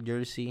mal,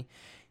 Jersey.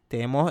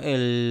 Tenemos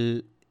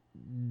el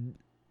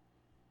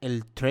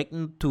Trek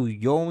to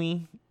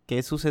Yomi.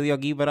 ¿Qué sucedió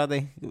aquí?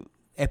 Espérate,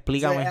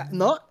 explícame. O sea,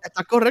 no,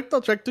 está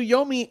correcto. Trek to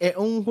Yomi es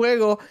un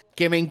juego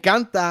que me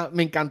encanta.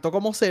 Me encantó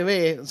cómo se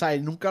ve. O sea,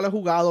 nunca lo he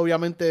jugado,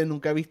 obviamente.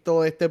 Nunca he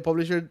visto este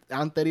publisher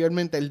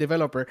anteriormente, el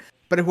developer.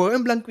 Pero el juego es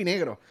en blanco y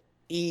negro.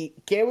 Y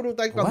qué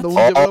brutal cuando un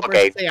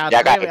developer se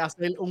atreve a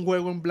hacer un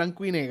juego en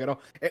blanco y negro.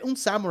 Es un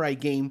samurai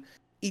game.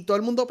 Y todo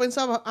el mundo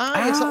pensaba,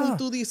 eso es un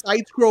 2D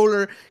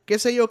side-scroller, qué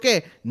sé yo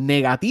qué.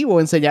 Negativo,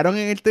 enseñaron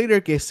en el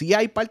trailer que sí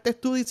hay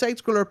partes 2D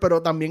side-scroller,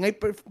 pero también hay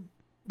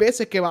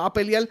veces que va a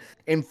pelear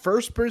en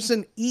first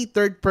person y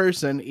third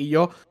person. Y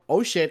yo,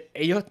 oh shit,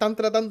 ellos están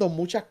tratando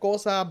muchas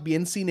cosas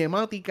bien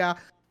cinemáticas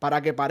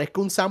para que parezca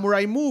un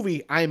samurai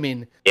movie. I'm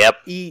in.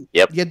 Y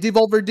es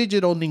Devolver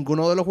Digital,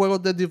 ninguno de los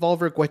juegos de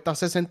Devolver cuesta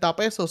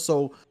 $60,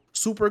 so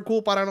super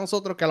cool para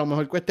nosotros que a lo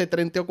mejor cueste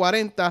 30 o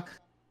 40.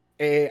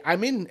 I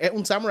mean, es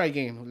un samurai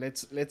game.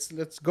 Let's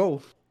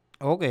go.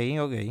 Ok.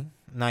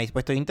 Nice,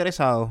 pues estoy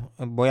interesado.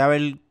 Voy a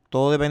ver,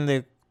 todo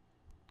depende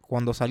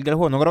cuando salga el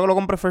juego. No creo que lo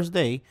compre first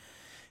day,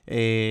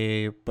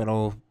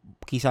 pero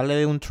quizás le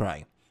dé un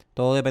try.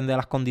 Todo depende de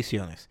las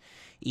condiciones.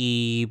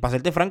 Y para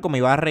serte franco, me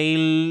iba a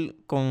reír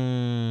con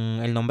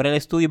el nombre del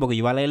estudio porque yo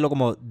iba a leerlo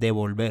como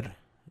Devolver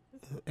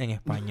en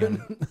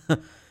español.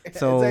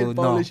 So, es el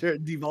publisher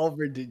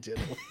Devolver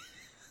Digital.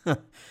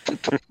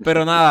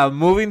 Pero nada,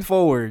 moving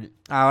forward.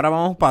 Ahora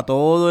vamos para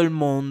todo el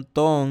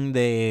montón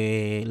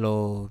de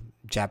los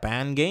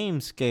Japan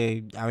Games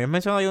que habías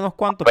mencionado ahí unos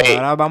cuantos, pero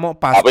ahora vamos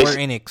para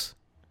Square Enix.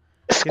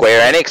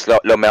 Square Enix,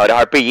 los mejores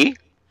RPG.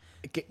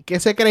 ¿Qué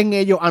se creen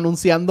ellos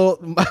anunciando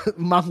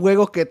más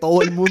juegos que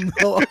todo el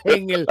mundo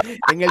en el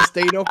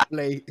State of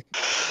Play?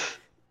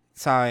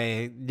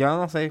 ¿Sabes? Yo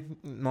no sé.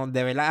 No,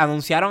 de verdad,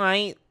 anunciaron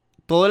ahí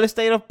todo el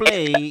State of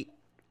Play.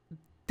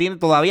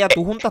 Todavía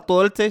tú juntas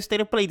todo el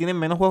State of Play y tienen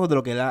menos juegos de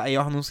lo que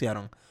ellos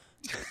anunciaron.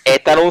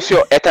 Este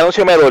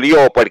anuncio me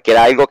dolió porque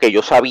era algo que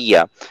yo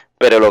sabía,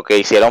 pero lo que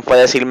hicieron fue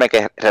decirme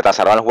que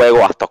retrasaron el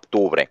juego hasta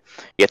octubre.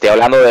 Y estoy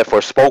hablando de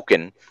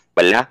Forspoken,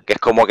 ¿verdad? Que es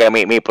como que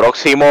mi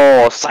próximo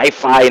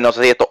sci-fi, no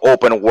sé si esto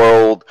open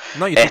world.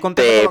 No, yo estoy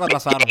contento con lo que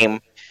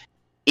pasaron.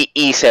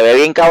 Y se ve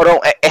bien cabrón.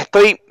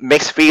 Estoy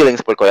mixed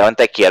feelings porque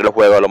obviamente quiero el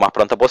juego lo más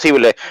pronto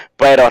posible,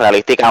 pero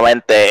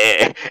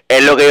realísticamente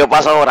es lo que yo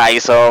paso en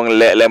Horizon,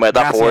 le meto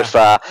a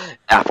Forza,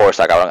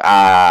 cabrón,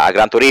 a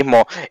Gran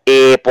Turismo.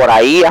 Y por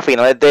ahí a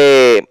finales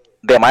de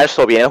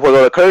marzo viene el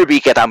juego de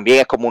Kirby, que también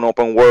es como un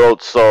open world.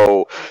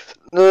 So,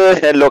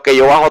 en lo que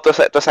yo bajo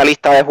toda esa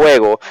lista de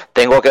juegos,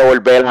 tengo que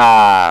volver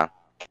a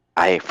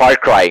Far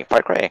Cry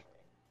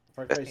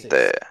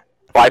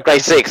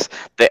 6.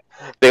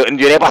 Yo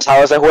no he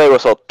pasado ese juego,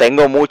 so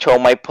tengo mucho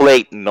on my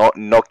plate. No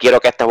quiero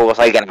que este juego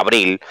salga en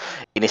abril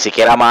y ni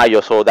siquiera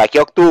mayo. So de aquí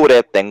a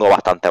octubre tengo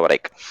bastante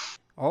break.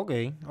 Ok.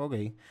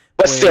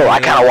 But still, I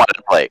kinda want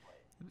to play.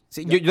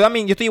 Sí, yo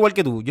también, yo estoy igual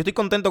que tú. Yo estoy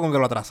contento con que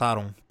lo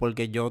atrasaron,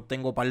 porque yo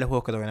tengo un par de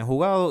juegos que todavía no he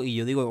jugado y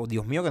yo digo, oh,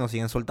 Dios mío, que nos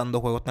siguen soltando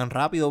juegos tan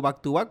rápido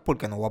back to back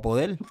porque no voy a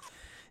poder.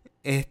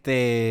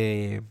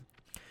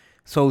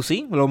 So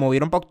sí, lo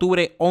movieron para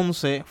octubre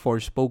 11,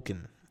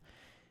 Forspoken.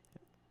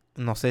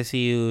 No sé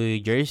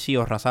si Jersey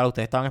o Razal,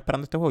 ustedes estaban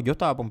esperando este juego. Yo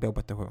estaba pompeado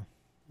para este juego.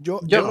 Yo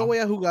lo voy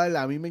a jugar.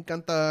 A mí me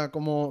encanta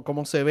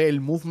cómo se ve.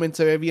 El movement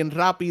se ve bien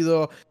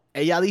rápido.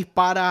 Ella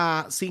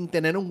dispara sin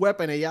tener un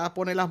weapon. Ella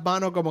pone las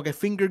manos como que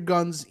finger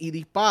guns y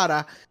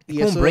dispara.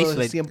 Y eso un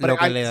bracelet,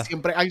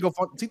 siempre algo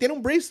fun. Sí, tiene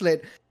un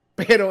bracelet,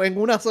 pero en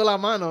una sola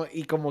mano.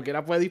 Y como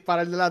quiera puede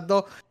disparar de las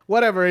dos.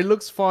 Whatever, it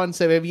looks fun.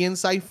 Se ve bien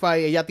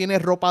sci-fi. Ella tiene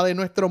ropa de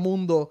nuestro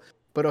mundo,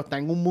 pero está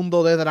en un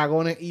mundo de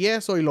dragones y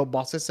eso, y los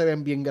bosses se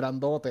ven bien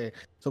grandotes.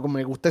 Como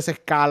me gusta esa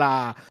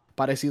escala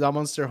parecido a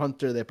Monster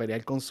Hunter de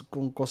pelear con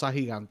cosas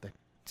gigantes.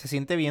 Se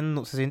siente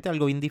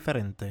algo bien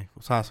diferente.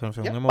 O sea, by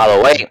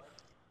the way,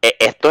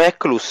 ¿esto es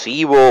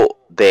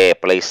exclusivo de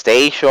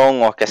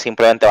PlayStation o es que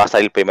simplemente va a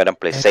salir primero en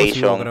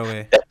PlayStation? Creo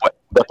que...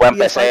 Después en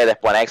PC,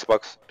 después en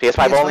Xbox.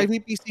 PS5 y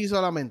PC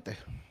solamente.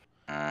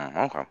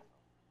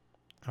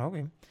 Ok.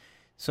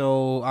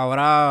 So,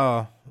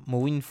 ahora,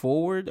 moving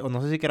forward, o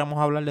no sé si queramos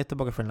hablar de esto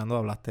porque Fernando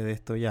hablaste de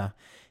esto ya.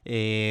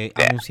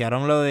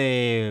 Anunciaron lo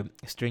de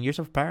Strangers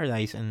of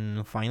Paradise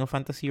en Final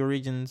Fantasy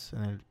Origins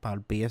para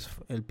el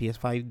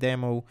PS5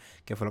 demo,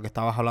 que fue lo que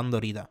estabas hablando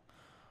ahorita.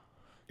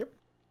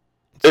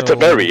 It's a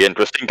very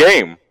interesting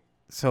game.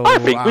 I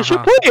think we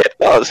should play it.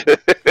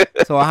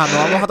 No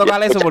vamos a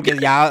tocar eso porque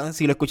ya,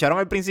 si lo escucharon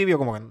al principio,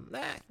 como que...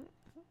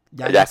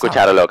 Ya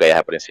escucharon lo que es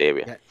al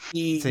principio.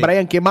 Y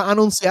Brian, ¿qué más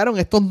anunciaron?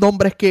 Estos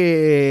nombres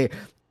que...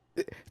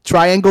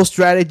 Triangle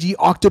Strategy,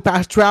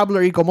 Octopath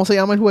Traveler, ¿y cómo se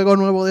llama el juego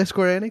nuevo de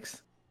Square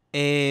Enix?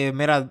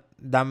 Mira,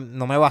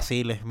 no me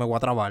vaciles, me voy a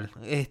trabar.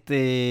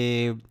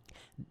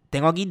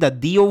 Tengo aquí The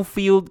Dio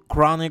Field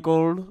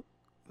Chronicle.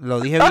 ¿Lo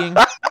dije bien?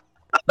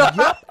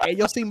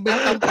 Ellos se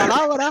inventan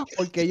palabras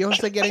porque ellos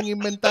se quieren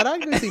inventar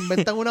algo y se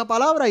inventan una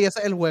palabra y ese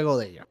es el juego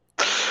de ellos.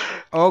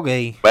 Ok.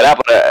 Mira,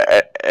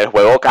 el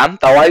juego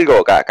canta o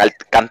algo,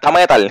 canta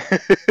metal.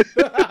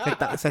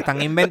 Se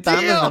están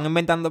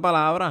inventando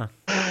palabras.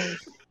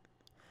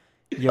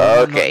 Yo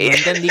okay.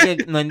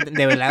 no entendí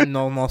de verdad,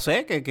 no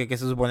sé qué se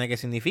supone que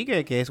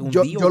signifique, que es un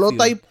yo lo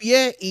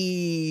typeé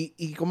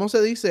y ¿cómo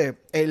se dice?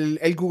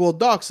 El Google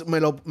Docs me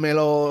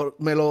lo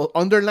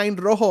underline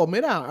rojo.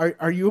 Mira,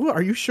 are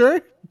you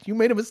sure you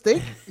made a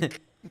mistake?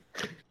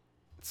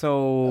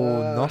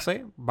 No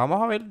sé,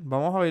 vamos a ver,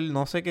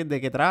 no sé de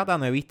qué trata,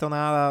 no he visto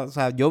nada, o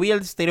sea, yo vi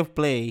el State of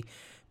Play,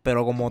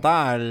 pero como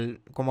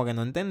tal, como que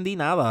no entendí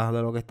nada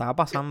de lo que estaba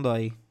pasando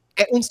ahí.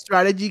 Es un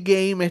strategy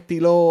game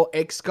estilo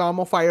XCOM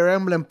o Fire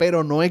Emblem,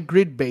 pero no es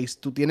grid-based.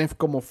 Tú tienes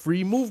como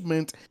free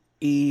movement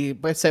y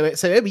pues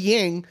se ve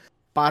bien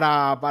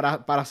para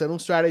hacer un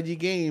strategy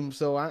game.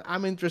 So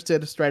I'm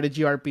interested in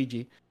strategy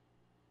RPG.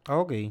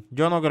 Ok,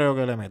 yo no creo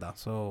que le meta.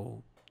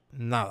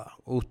 Nada.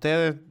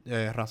 ¿Ustedes,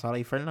 Razala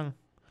y Fernán?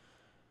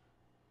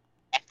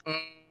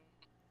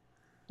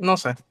 No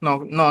sé,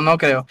 no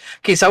creo.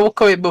 Quizá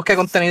busque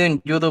contenido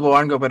en YouTube o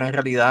algo, pero en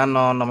realidad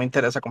no me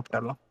interesa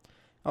comprarlo.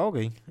 Ok,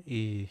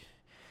 y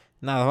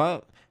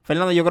nada,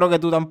 Fernando, yo creo que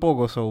tú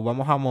tampoco,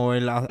 vamos a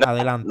mover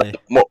adelante.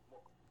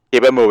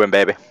 Keep it moving,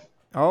 baby.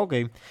 Ok,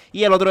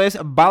 y el otro es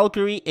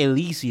Valkyrie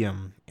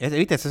Elysium.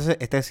 ¿Viste?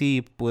 Este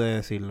sí pude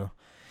decirlo.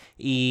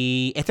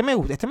 Y este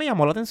me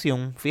llamó la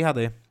atención,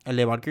 fíjate. El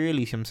de Valkyrie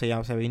Elysium se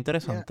ve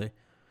interesante. Yeah.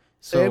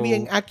 Se ve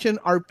bien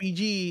action RPG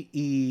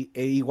y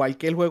igual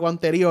que el juego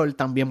anterior,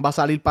 también va a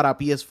salir para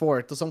PS4.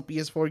 Estos son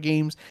PS4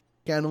 games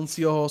que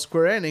anunció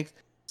Square Enix.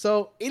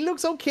 So, it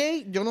looks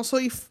okay. Yo no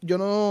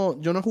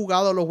he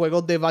jugado los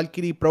juegos de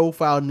Valkyrie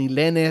Profile, ni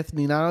Lenneth,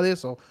 ni nada de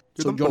eso.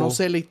 Yo no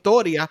sé la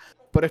historia,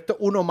 pero esto es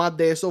uno más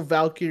de esos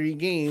Valkyrie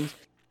games.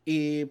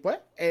 Y pues,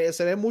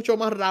 se ve mucho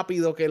más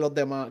rápido que los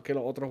demás, que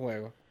los otros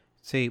juegos.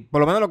 Sí, por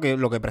lo menos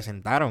lo que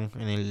presentaron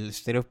en el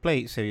State of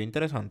Play se vio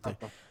interesante.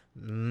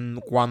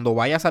 Cuando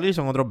vaya a salir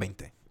son otros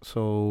 20.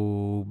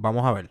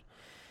 Vamos a ver.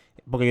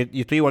 Porque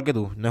yo estoy igual que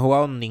tú. No he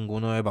jugado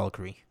ninguno de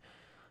Valkyrie.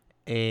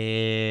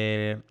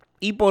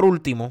 Y por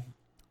último,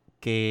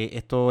 que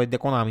esto es de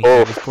Konami,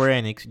 de Square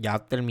Enix. Ya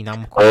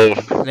terminamos con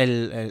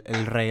el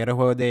reguero de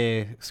juegos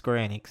de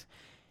Square Enix.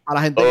 A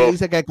la gente que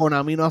dice que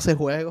Konami no hace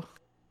juegos.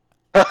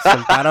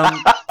 Soltaron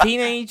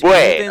Teenage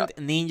Mutant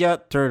Ninja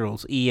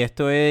Turtles. Y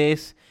esto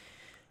es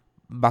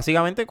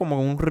básicamente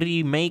como un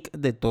remake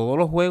de todos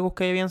los juegos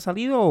que habían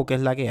salido, ¿o qué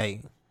es la que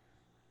hay?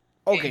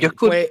 Ok,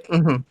 pues,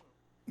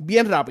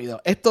 bien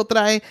rápido. Esto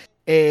trae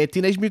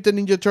Teenage Mutant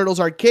Ninja Turtles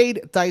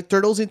Arcade, trae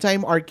Turtles in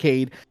Time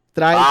Arcade,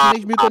 trae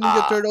Teenage Mutant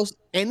Ninja Turtles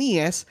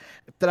NES,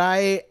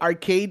 trae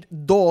Arcade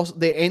 2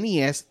 de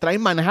NES, trae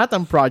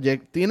Manhattan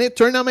Project, tiene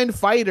Tournament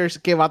Fighters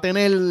que va a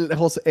tener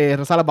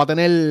Rosales, va a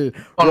tener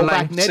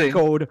Rollback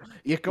Netcode,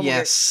 y es como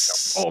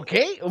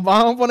que,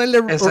 vamos a ponerle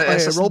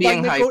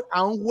Rollback Netcode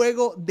a un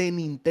juego de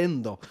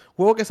Nintendo,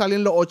 juego que salió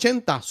en los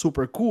 80,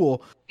 super cool.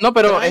 No,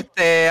 pero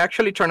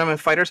actually Tournament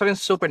Fighters salió en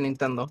Super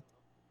Nintendo.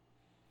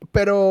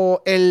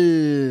 Pero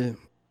el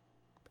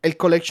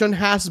collection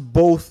has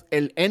both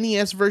el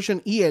NES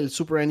version y el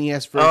Super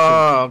NES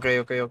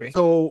version. Ok.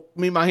 So,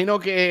 me imagino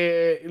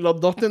que los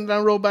dos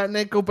tendrán Rollback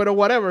Netcode, pero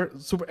whatever.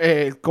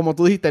 Como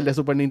tú dijiste, el de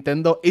Super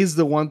Nintendo is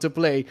the one to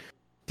play.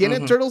 Tiene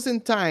Turtles in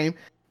Time,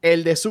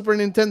 el de Super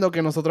Nintendo,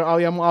 que nosotros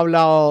habíamos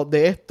hablado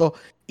de esto,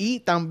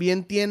 y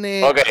también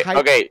tiene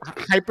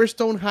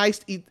Hyperstone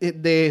Heist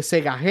de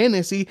Sega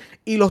Genesis,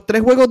 y los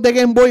 3 juegos de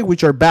Game Boy,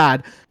 which are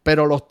bad,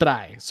 pero los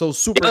trae. So,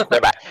 super cool.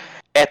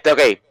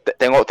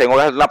 Tengo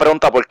una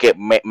pregunta porque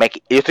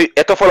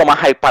esto fue lo más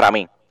hype para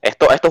mí.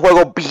 Estos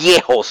juegos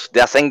viejos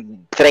de hace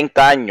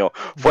 30 años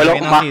fue lo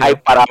más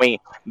hype para mí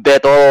de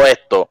todo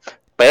esto.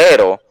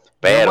 Pero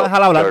vamos a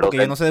dejar hablar porque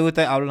yo no sé de qué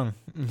ustedes hablan.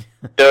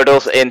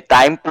 Turtles in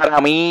Time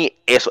para mí,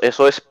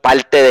 eso es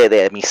parte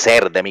de mi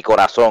ser, de mi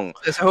corazón.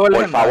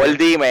 Por favor,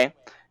 dime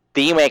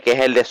que es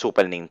el de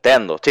Super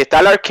Nintendo. Si está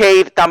el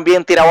arcade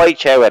también tirado ahí,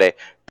 chévere.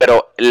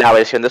 Pero la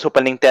versión de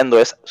Super Nintendo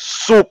es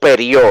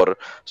superior.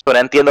 No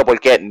entiendo por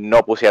qué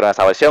no pusieron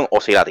esa versión, o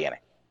si la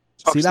tiene.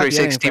 Sí la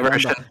tienen,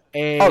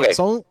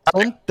 son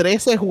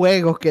 13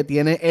 juegos que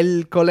tiene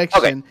el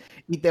collection.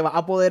 y te vas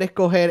a poder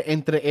escoger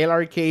entre el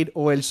arcade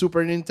o el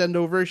Super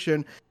Nintendo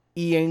version.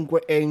 Y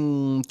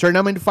en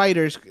Tournament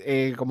Fighters,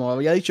 como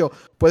había dicho,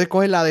 puedes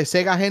coger la de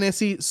Sega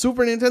Genesis,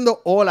 Super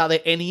Nintendo o la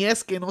de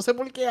NES, que no sé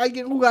por qué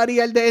alguien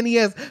jugaría el de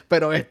NES,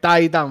 pero está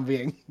ahí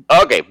también.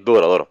 Ok,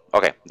 duro.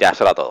 Ok, ya,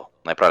 eso era todo.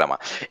 No hay problema.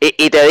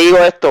 Y te digo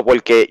esto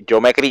porque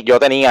yo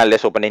tenía el de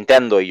Super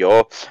Nintendo y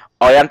yo,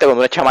 obviamente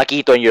cuando uno es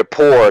chamaquito en your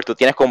poor, tú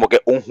tienes como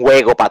que un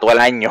juego para todo el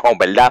año,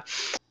 ¿verdad?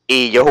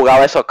 Y yo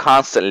jugaba eso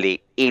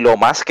constantly. Y lo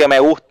más que me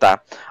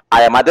gusta,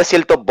 además de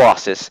ciertos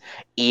bosses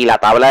y la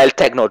tabla del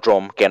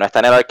Technodrome, que no está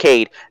en el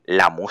arcade,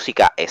 la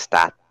música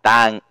está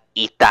tan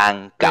y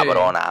tan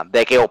cabrona,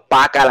 de que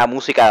opaca la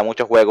música de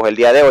muchos juegos el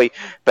día de hoy,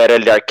 pero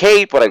el de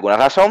arcade, por alguna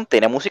razón,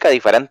 tiene música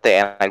diferente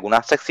en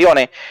algunas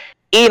secciones,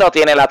 y no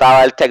tiene la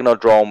tabla del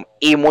Technodrome,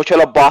 y muchos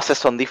de los bosses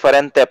son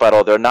diferentes,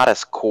 pero they're not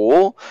as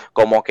cool,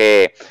 como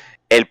que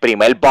el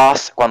primer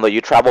boss, cuando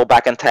you travel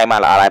back in time a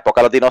la época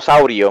de los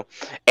dinosaurios,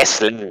 es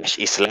Slash.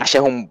 Y Slash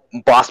es un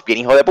boss bien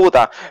hijo de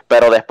puta.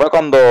 Pero después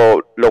cuando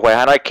lo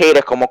juegas en arcade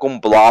es como que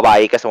un blob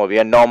ahí que se me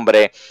olvidó el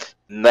nombre.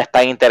 No es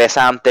tan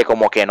interesante,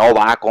 como que no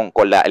va con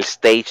el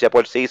stage de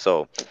por sí.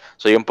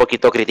 Soy un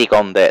poquito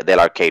criticón del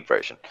arcade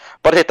version.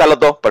 Por si están los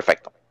dos,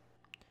 perfecto.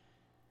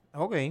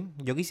 Ok,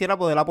 yo quisiera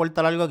poder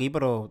aportar algo aquí,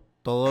 pero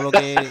todo lo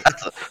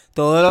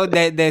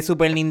de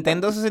Super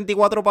Nintendo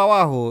 64 para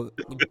abajo, o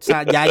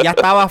sea, ya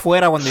estaba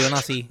afuera cuando yo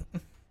nací.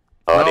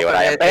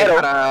 Pero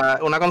para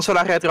una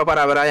consola retro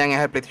para Brian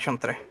es el PlayStation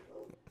 3.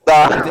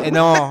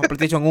 No,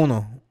 PlayStation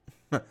 1.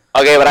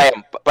 Ok,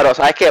 Brian, pero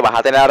 ¿sabes qué? Vas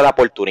a tener la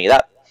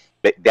oportunidad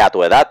de a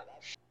tu edad,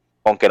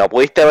 aunque no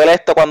pudiste ver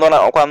esto cuando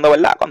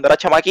 ¿verdad? Cuando era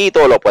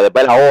chamaquito, lo puedes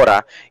ver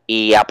ahora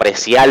y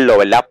apreciarlo,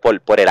 ¿verdad?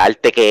 Por el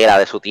arte que era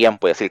de su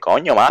tiempo y decir,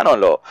 coño, mano,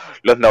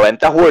 los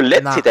 90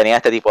 World si tenía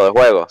este tipo de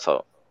juegos.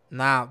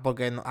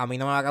 Porque a mí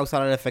no me va a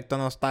causar el efecto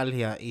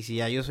nostalgia, y si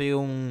ya yo soy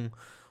un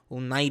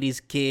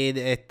 90s kid,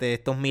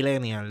 estos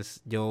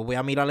millennials, yo voy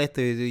a mirar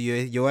esto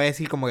y yo voy a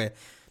decir como que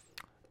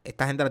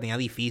esta gente la tenía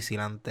difícil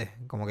antes,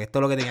 como que esto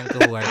es lo que tenían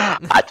que jugar.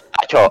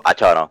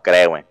 Acho, no,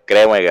 créeme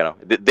que no.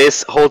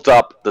 This holds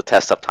up the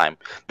test of time.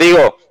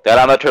 Digo, te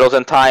hablando de Turtles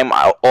in Time,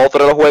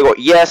 otro de los juegos,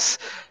 yes,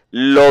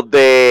 los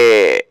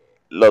de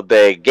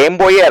Game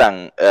Boy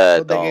eran...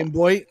 los de Game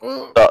Boy...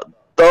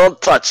 Don't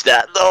touch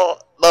that,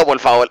 no, por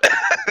favor.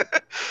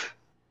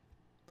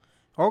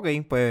 Ok,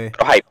 pues...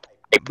 Hype.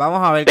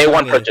 Vamos a ver. Day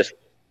One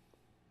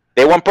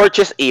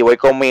Purchase y voy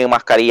con mi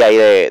mascarilla ahí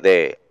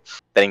de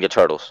Ninja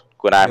Turtles.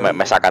 Que una vez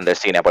me sacan del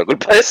cine por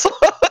culpa de eso.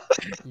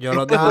 Yo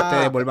los dejo a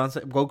ustedes, vuelvan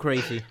go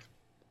crazy.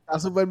 Está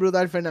súper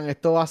brutal, Fernán.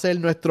 Esto va a ser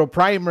nuestro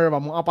primer.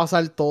 Vamos a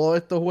pasar todos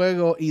estos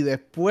juegos y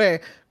después,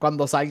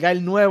 cuando salga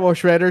el nuevo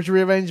Shredder's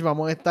Revenge,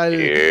 vamos a estar...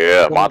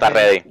 vamos a estar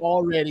ready.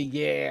 Already,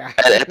 yeah.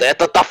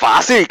 Esto está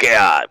fácil, que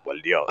ay,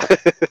 por Dios.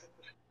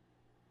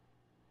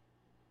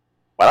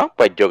 Bueno,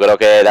 pues yo creo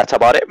que that's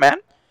about it, man.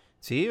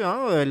 Sí,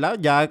 no, de verdad,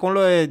 ya con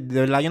lo de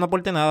verdad yo no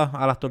aporté nada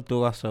a las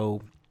tortugas,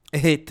 so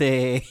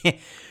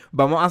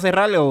vamos a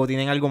cerrarlo, o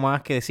tienen algo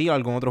más que decir,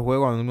 algún otro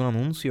juego, algún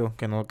anuncio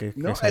que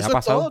se haya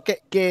pasado. Todo,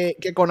 que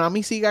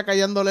Konami siga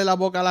callándole la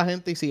boca a la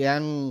gente y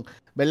sigan,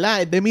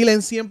 ¿verdad? Es de 1000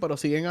 en 100, pero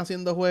siguen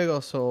haciendo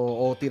juegos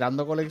o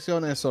tirando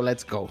colecciones, so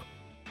let's go.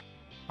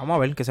 Vamos a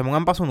ver, que se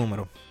pongan para su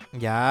número.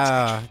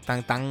 Ya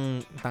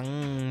tan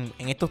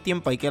en estos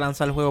tiempos hay que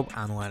lanzar el juego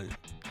anual.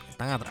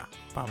 Están atrás,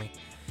 para mí.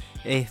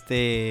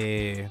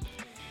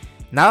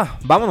 Nada,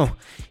 vámonos.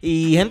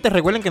 Y gente,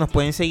 recuerden que nos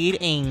pueden seguir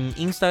en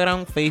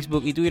Instagram,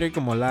 Facebook y Twitter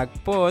como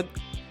LagPod.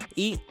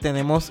 Y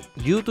tenemos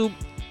YouTube,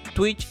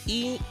 Twitch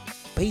y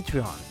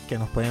Patreon que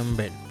nos pueden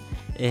ver.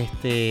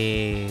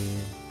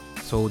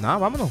 Nada,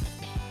 vámonos.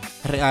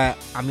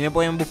 A mí me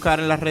pueden buscar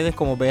en las redes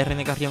como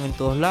BRN Carrión en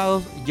todos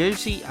lados.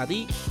 Jersey, a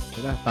ti.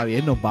 Mira, está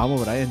bien, nos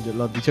vamos, Brian. Yo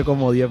lo he dicho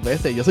como 10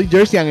 veces. Yo soy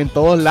Jerseyan en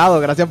todos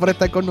lados. Gracias por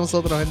estar con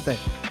nosotros, gente.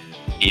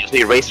 Y yo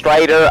soy Race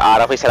Rider,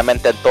 ahora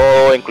oficialmente en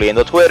todo,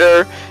 incluyendo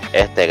Twitter.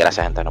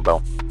 Gracias, gente, nos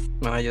vemos.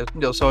 Bueno,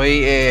 yo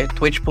soy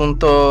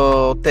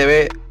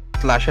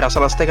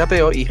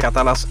twitch.tv/ratalastecapeo y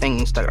ratalas en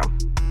Instagram.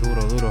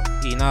 Duro.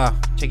 Y nada,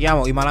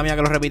 chequeamos. Y mala mía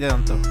que lo repite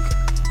tanto.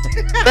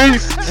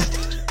 Peace.